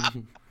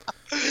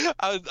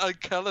 and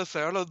Callum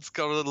Sauerland's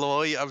going to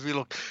lie and be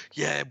like,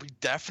 yeah, we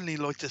definitely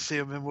like to see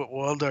him in with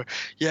Wilder.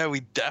 Yeah,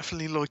 we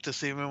definitely like to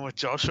see him in with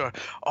Joshua.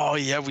 Oh,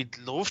 yeah, we'd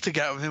love to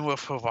get him in with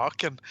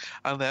Povetkin.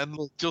 And then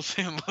just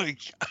him like...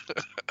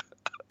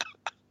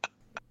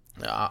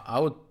 Yeah, I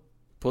would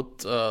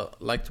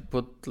like to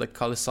put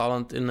Callum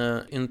Sauerland in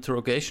an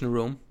interrogation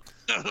room.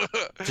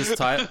 Just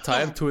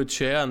tie him to a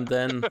chair and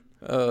then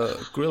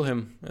grill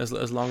him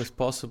as long as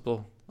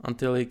possible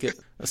until he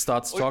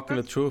starts talking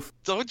the truth.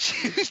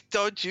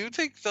 Don't you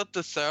think that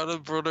the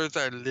Sauerland brothers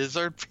are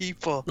lizard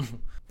people?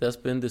 There's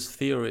been this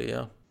theory,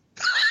 yeah.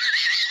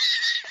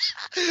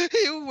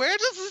 Where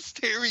does this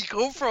theory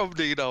come from,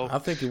 Nino? I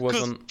think it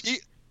was on...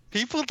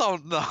 People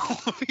don't know.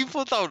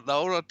 People don't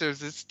know that there's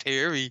this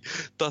theory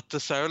that the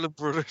Sauerland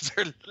brothers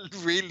are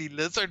really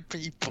lizard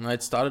people.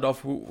 It started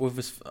off with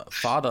his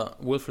father,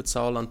 Wilfred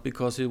Sauerland,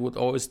 because he would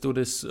always do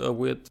this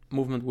weird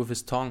movement with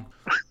his tongue.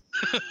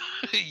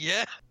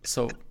 Yeah.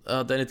 So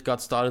then it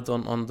got started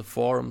on the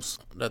forums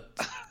that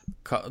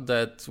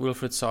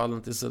Wilfred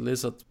Sauerland is a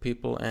lizard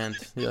people, and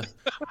yeah,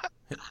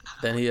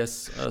 then he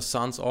has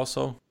sons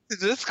also.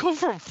 Did this come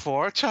from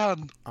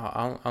 4chan?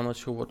 I'm not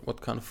sure what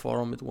kind of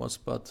forum it was,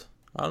 but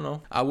I don't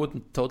know. I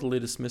wouldn't totally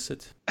dismiss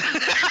it.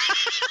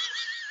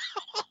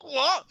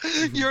 What?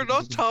 You're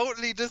not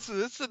totally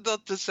dismissing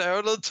that the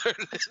Sauerlands are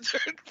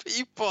lizard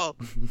people?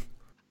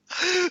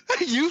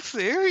 Are you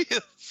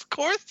serious? Of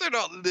course they're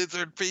not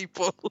lizard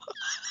people.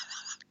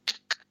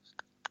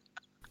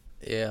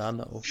 Yeah, I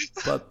know.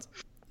 But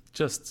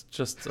just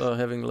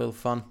having a little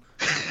fun.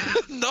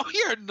 No,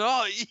 you're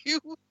not. You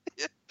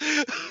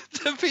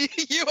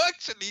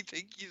actually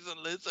think he's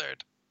a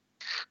lizard.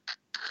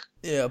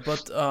 Yeah,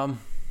 but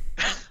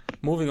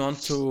moving on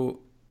to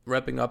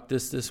wrapping up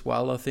this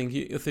Wilder thing,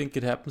 you think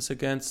it happens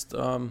against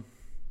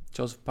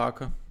Joseph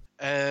Parker?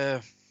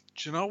 Do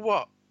you know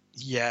what?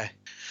 Yeah.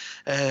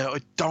 I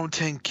don't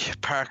think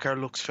Parker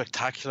looks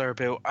spectacular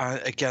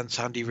against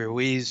Andy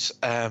Ruiz.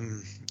 I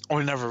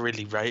never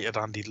really rated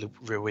Andy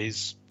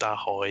Ruiz that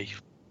high.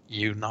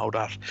 You know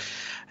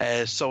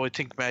that. So I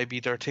think maybe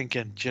they're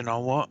thinking, do you know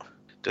what?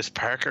 This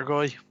Parker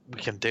guy,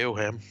 we can do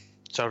him.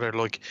 So they're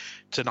like,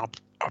 it's an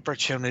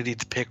opportunity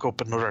to pick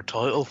up another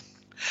title.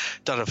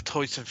 That if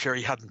Tyson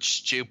Fury hadn't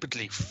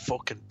stupidly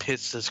fucking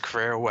pissed his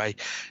career away,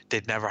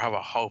 they'd never have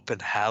a hope in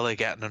hell of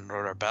getting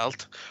another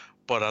belt.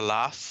 But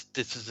alas,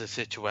 this is the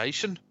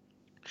situation.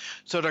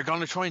 So they're going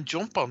to try and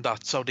jump on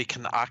that so they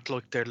can act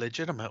like they're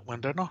legitimate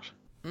when they're not.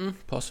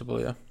 Possible,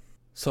 yeah.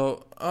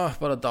 So,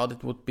 but I doubt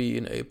it would be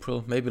in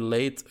April. Maybe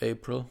late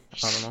April.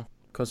 I don't know.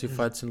 Because he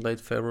fights in late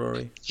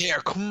February. Yeah,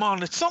 come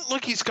on. It's not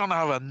like he's going to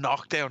have a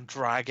knockdown,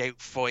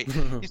 drag-out fight. He's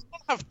going to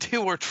have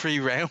 2 or 3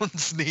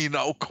 rounds,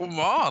 Nino. Come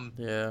on.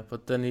 Yeah,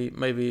 but then he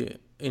maybe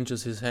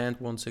injures his hand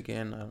once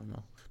again. I don't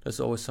know. There's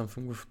always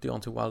something with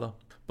Deontay Wilder.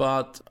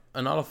 But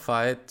another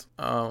fight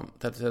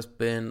that has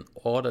been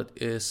ordered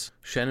is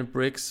Shannon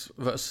Briggs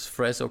versus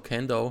Fraser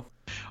Okendo.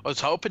 I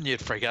was hoping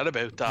you'd forget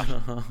about that.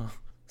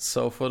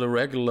 So for the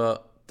regular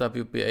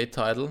WBA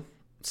title.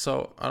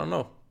 So, I don't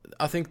know.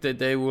 I think that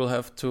they will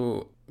have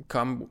to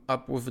come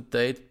up with a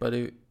date by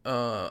the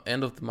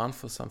end of the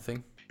month or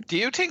something. Do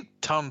you think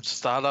Tom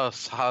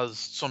Stados has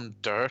some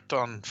dirt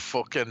on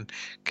fucking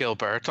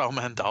Gilberto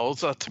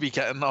Mendoza to be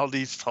getting all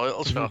these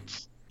title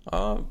shots?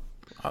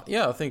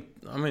 Yeah,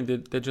 I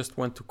mean, they just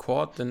went to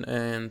court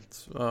and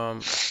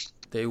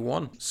they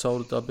won. So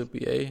the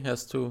WBA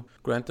has to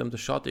grant them the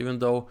shot, even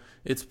though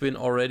it's been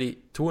already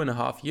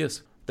 2.5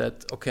 years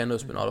that Okendo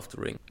has been out of the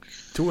ring.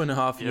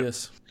 2.5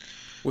 years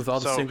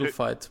without a single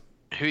fight.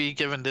 Who are you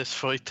giving this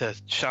fight to?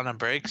 Shannon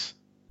Briggs?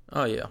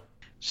 Oh, yeah.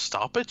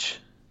 Stoppage?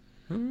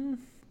 I don't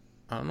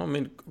know. I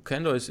mean,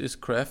 Okendo is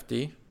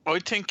crafty. I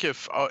think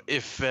if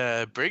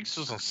Briggs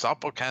doesn't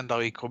stop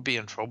Okendo, he could be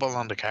in trouble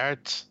on the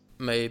cards.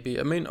 Maybe.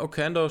 I mean,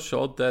 Okendo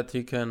showed that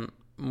he can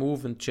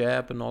move and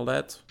jab and all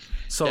that.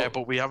 So yeah,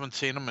 but we haven't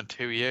seen him in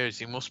 2 years.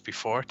 He must be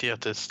 40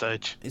 at this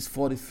stage. He's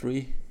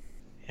 43.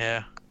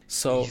 Yeah.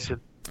 So,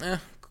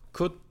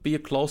 could be a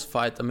close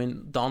fight. I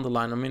mean, down the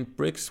line. I mean,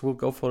 Briggs will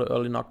go for the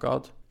early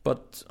knockout.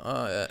 But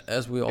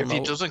as we all know... If he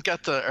doesn't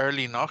get the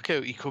early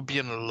knockout, he could be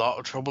in a lot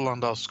of trouble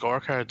on those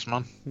scorecards,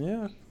 man.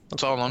 Yeah.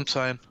 That's all I'm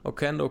saying.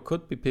 Okendo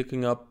could be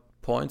picking up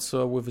points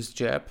with his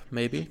jab,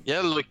 maybe.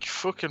 Yeah, like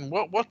fucking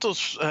what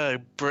does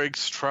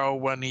Briggs throw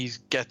when he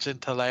gets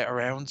into later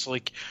rounds?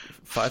 Like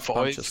five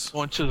punches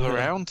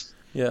around.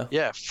 Yeah.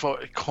 Yeah.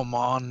 Come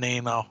on,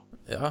 Nino.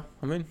 Yeah,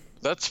 I mean,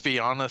 Let's be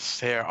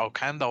honest here.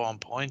 Okando on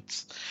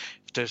points.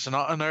 If there's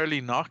not an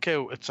early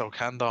knockout, it's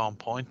Okando on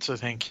points, I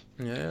think.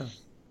 Yeah.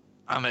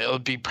 And it'll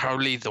be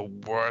probably the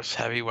worst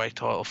heavyweight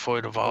title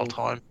fight of all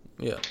time.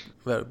 Yeah,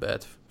 very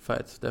bad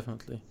fight,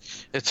 definitely.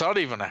 It's not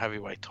even a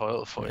heavyweight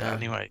title fight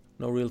anyway.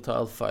 No real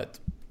title fight.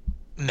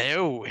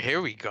 Now,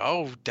 here we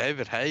go.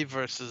 David Haye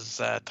versus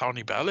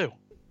Tony Bellew.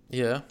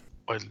 Yeah.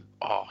 Do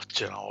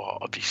you know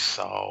what? I'd be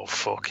so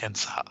fucking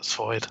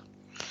satisfied.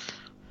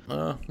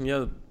 Yeah,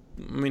 I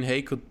mean,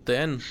 Haye could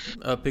then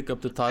pick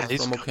up the title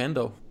from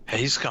Okendo.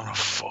 He's gonna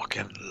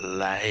fucking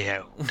lay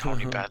out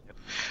Tony Bellew.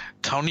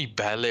 Tony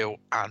Bellew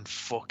and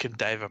fucking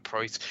David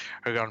Price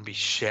are gonna be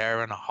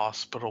sharing a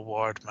hospital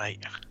ward,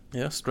 mate.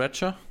 Yeah,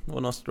 stretcher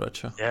or not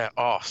stretcher? Yeah,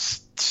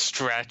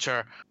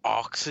 stretcher,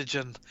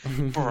 oxygen,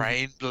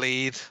 brain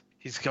bleed.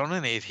 He's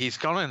gonna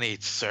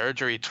need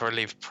surgery to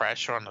relieve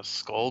pressure on his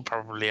skull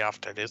probably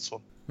after this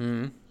one.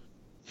 Hmm.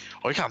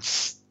 I can't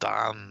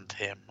stand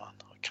him, man.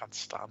 I can't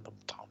stand him,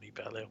 Tony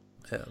Bellew.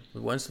 Yeah,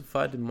 when's the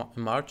fight in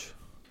March?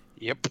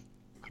 Yep.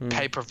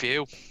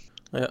 Pay-per-view.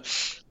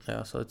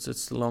 Yeah, so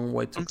it's a long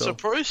way to I'm go.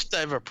 surprised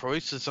David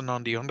Price isn't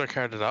on the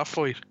undercard of that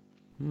fight.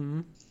 I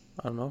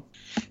don't know.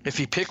 If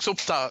he picks up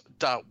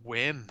that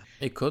win,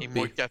 It could he be.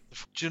 might get...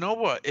 Do you know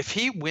what? If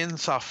he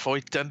wins that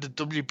fight, then the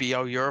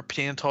WBO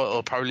European title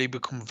will probably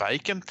become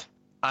vacant.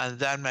 And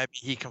then maybe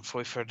he can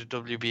fight for the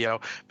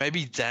WBO.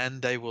 Maybe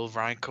then they will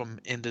rank him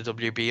in the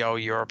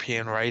WBO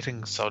European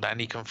ratings, so then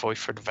he can fight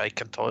for the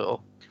vacant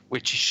title,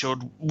 which he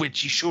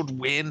should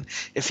win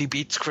if he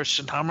beats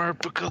Christian Hammer,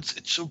 because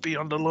it should be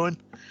on the line.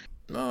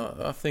 No,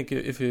 I think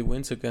if he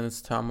wins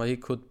against Tama, he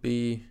could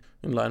be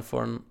in line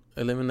for an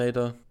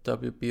eliminator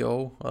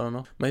WBO. I don't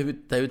know. Maybe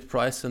David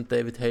Price and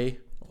David Haye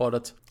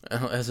ordered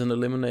as an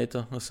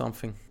eliminator or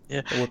something.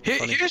 Yeah.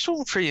 Here's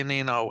one for you,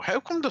 Nino. How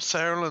come the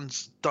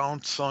Saarlands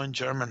don't sign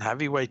German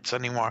heavyweights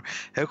anymore?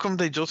 How come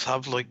they just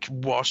have like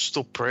washed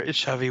up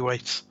British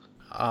heavyweights?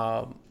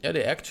 Yeah,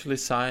 they actually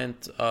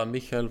signed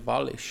Michael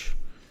Wallisch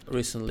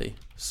recently.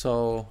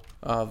 So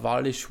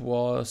Wallisch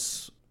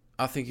was,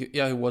 I think,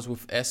 he was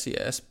with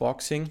SES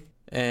Boxing,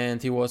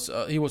 and he was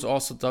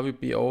also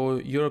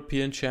WBO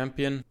European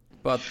champion.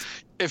 But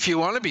if you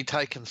want to be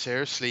taken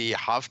seriously, you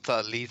have to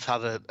at least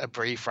have a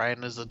brief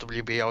reign as a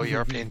WBO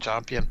European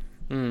champion.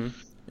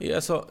 Yeah,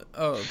 so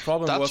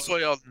problem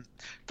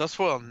that's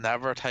why I'll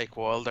never take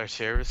Wilder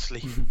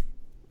seriously.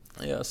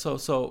 Yeah, so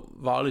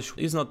Wallisch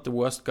is not the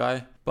worst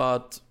guy,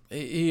 but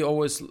he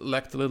always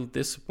lacked a little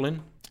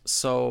discipline.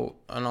 So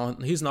I know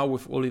he's now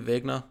with Uli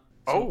Wegner.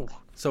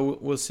 So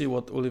we'll see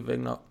what Uli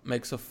Wegner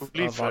makes of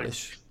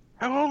Wallisch.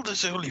 How old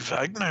is Uli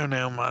Wegner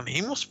now, man?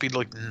 He must be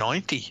like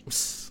 90.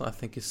 I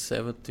think he's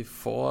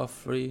 74,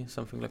 3,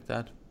 something like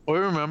that. I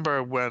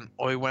remember when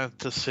I went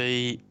to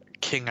see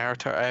King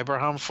Arthur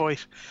Abraham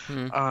fight,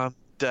 and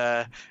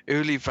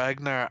Uli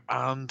Wegner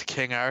and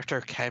King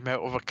Arthur came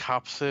out of a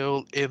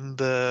capsule in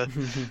the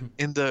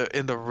in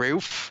the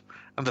roof,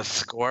 and the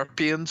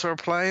Scorpions were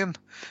playing,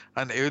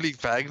 and Uli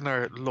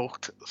Wegner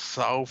looked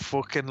so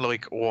fucking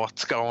like,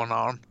 what's going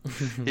on?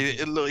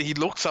 he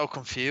looked so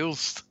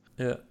confused.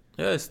 Yeah,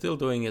 he's still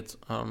doing it.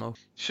 I don't know.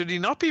 Should he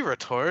not be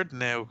retired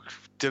now?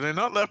 Did they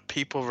not let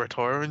people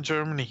retire in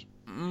Germany?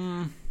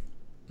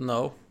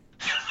 No.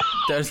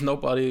 There's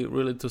nobody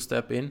really to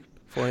step in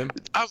for him.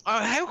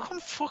 How come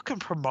fucking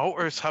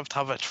promoters have to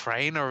have a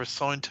trainer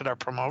assigned to their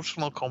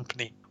promotional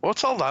company?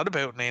 What's all that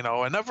about,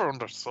 Nino? I never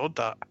understood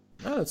that.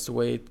 Oh, that's the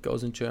way it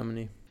goes in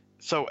Germany.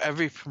 So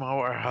every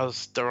promoter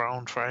has their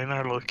own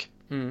trainer, like?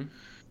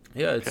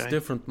 Yeah, it's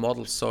different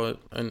models. So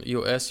in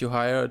US, you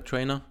hire a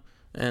trainer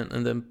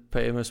and then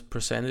pay him a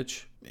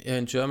percentage.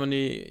 In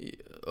Germany,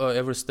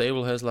 every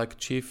stable has like a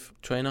chief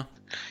trainer.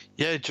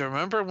 Yeah, do you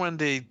remember when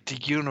the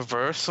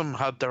Universum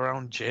had their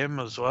own gym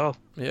as well?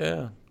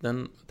 Yeah,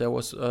 then there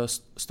was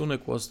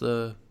Stunek was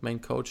the main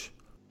coach.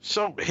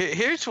 So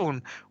here's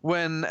one.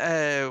 When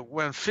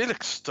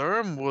Felix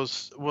Sturm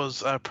was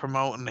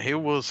promoting, who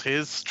was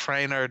his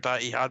trainer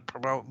that he had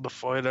promoting the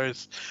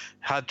fighters,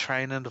 had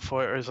training the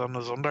fighters on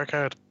his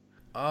undercard?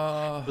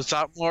 Was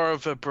that more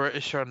of a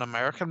British or an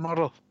American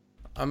model?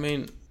 I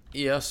mean,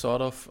 yeah,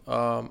 sort of.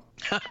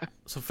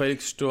 So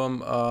Felix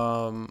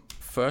Sturm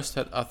first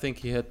I think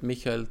he had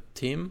Michael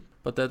Thiem,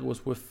 but that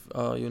was with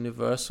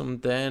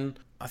Universum. Then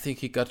I think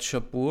he got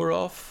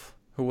Shaburov,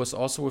 who was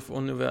also with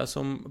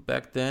Universum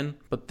back then.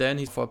 But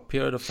then for a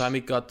period of time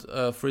he got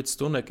Fritz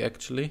Stunek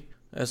actually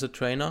as a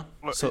trainer.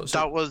 So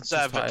that was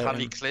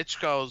Vitaly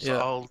Klitschko's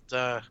old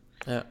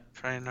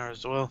trainer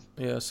as well.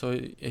 Yeah, so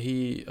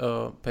he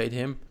paid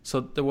him.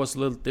 So there was a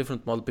little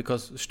different model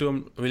because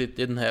Sturm really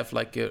didn't have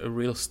like a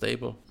real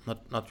stable.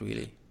 Not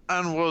really.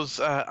 And was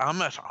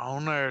Amit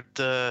Owner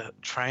the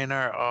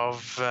trainer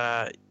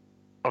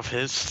of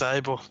his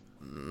stable?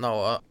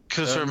 No.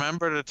 Because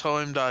remember the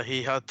time that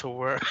he had to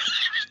work...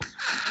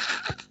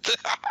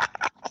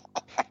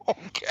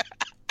 Okay.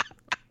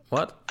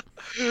 What?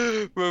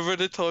 Remember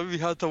the time he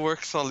had to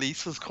work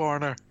Salisa's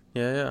corner?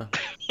 Yeah.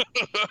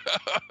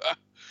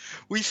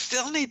 We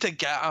still need to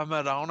get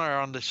Ahmed Owner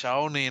on the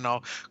show,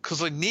 Nino,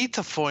 because I need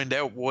to find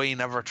out why he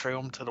never threw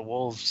him to the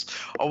Wolves.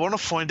 I want to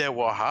find out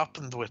what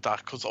happened with that,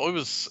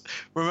 because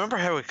remember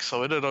how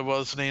excited I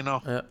was,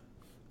 Nino? Yeah.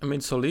 I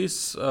mean,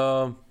 Solis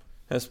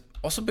has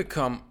also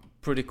become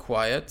pretty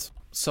quiet.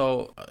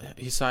 So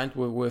he signed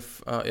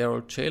with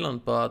Errol Chalon,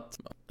 but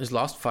his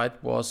last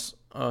fight was,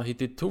 he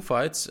did 2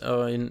 fights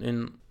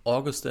in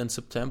August and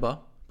September.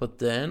 But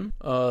then,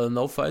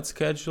 no fight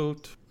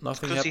scheduled,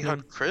 nothing happening. Because he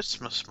had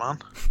Christmas, man.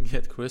 He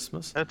had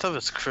Christmas? I thought it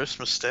was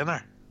Christmas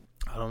dinner.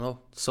 I don't know.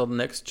 So the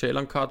next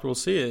Chalon card, we'll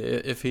see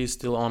if he's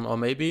still on, or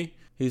maybe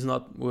he's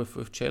not with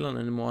Chalon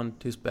anymore and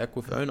he's back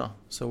with Owner.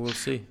 So we'll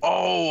see.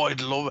 Oh, I'd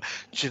love it.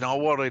 Do you know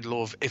what I'd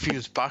love? If he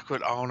was back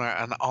with Owner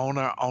and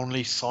Owner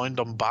only signed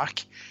him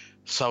back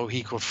so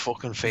he could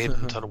fucking feed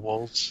him to the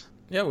Wolves.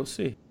 Yeah, we'll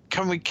see.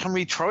 Can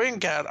we try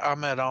and get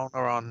Ahmed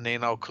Owner on,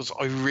 Nino? Because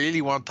I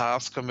really want to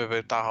ask him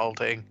about that whole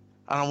thing.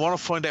 And I want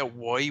to find out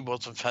why he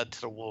wasn't fed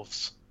to the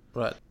Wolves.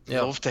 Right.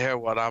 Yeah. Love to hear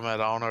what Ahmed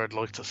Owner would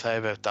like to say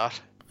about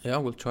that. Yeah,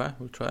 we'll try.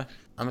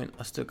 I mean,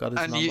 I still got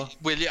his number.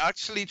 Will you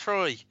actually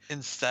try,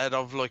 instead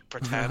of like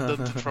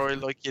pretending to try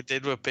like you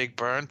did with Big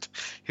Burnt,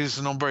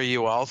 whose number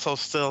you also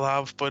still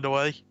have, by the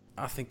way?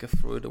 I think I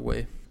threw it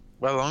away.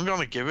 Well, I'm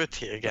going to give it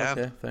to you again.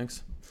 Okay,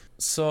 thanks.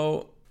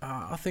 So,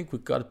 I think we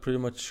got it pretty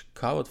much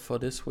covered for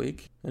this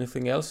week.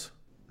 Anything else?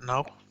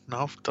 No,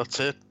 that's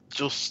it.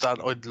 Just that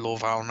I'd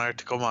love Owner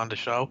to come on the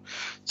show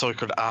so I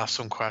could ask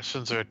some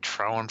questions about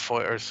throwing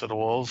fighters to the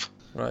Wolves.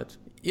 Right.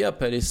 Yeah,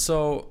 Paddy,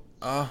 so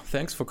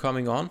thanks for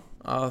coming on.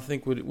 I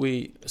think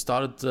we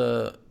started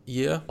the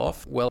year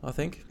off well, I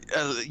think.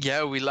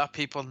 Yeah, we let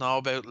people know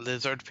about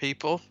lizard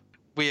people.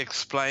 We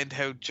explained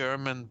how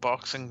German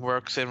boxing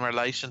works in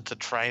relation to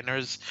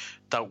trainers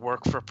that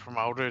work for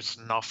promoters,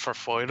 not for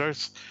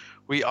fighters.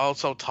 We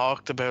also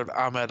talked about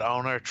Ahmed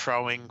Owner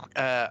throwing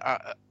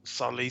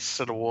Solis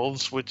to the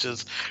Wolves, which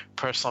is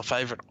personal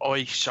favourite.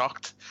 I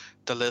shocked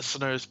the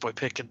listeners by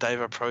picking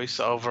David Price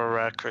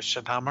over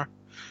Christian Hammer.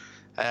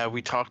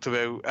 We talked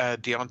about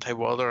Deontay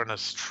Wilder and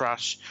his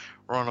trash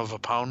run of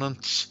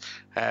opponents.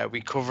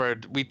 We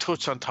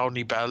touched on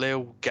Tony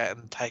Bellew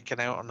getting taken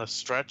out on a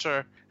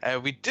stretcher.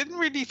 We didn't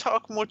really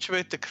talk much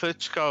about the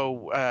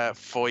Klitschko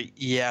fight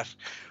yet,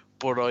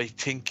 but I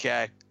think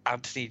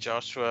Anthony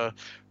Joshua,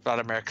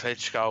 Vladimir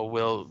Klitschko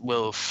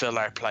will fill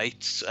our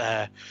plates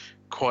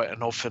quite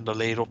enough in the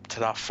lead up to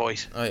that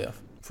fight. Oh yeah,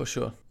 for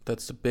sure.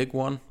 That's the big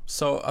one.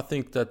 So I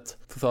think that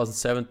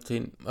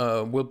 2017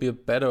 will be a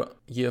better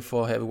year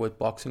for heavyweight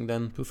boxing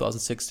than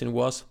 2016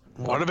 was.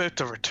 What about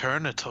the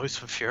return of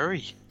Tyson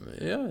Fury?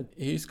 Yeah,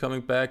 he's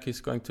coming back.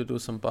 He's going to do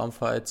some bomb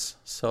fights.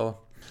 So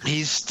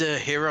he's the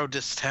hero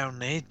this town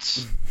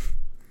needs,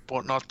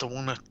 but not the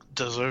one it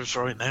deserves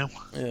right now.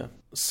 Yeah.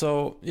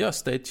 So yeah,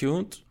 stay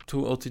tuned to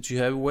OtG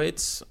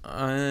Heavyweights,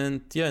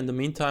 and yeah, in the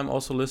meantime,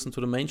 also listen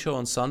to the main show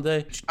on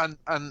Sunday.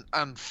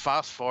 And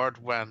fast forward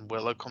when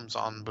Willa comes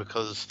on,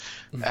 because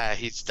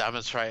he's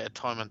demonstrated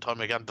time and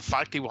time again. The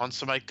fact he wants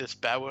to make this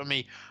bet with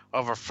me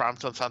over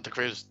Frampton Santa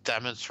Cruz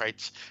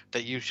demonstrates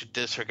that you should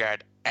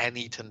disregard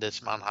anything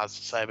this man has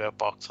to say about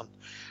boxing.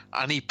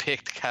 And he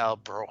picked Kell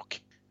Brook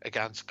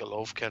against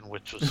Golovkin,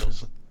 which was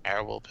just a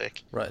terrible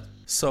pick. Right.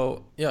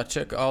 So yeah,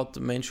 check out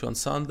the main show on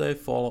Sunday.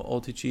 Follow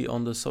OtG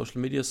on the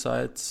social media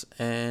sites,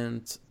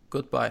 and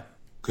goodbye.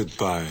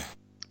 Goodbye.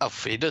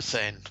 Auf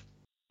Wiedersehen.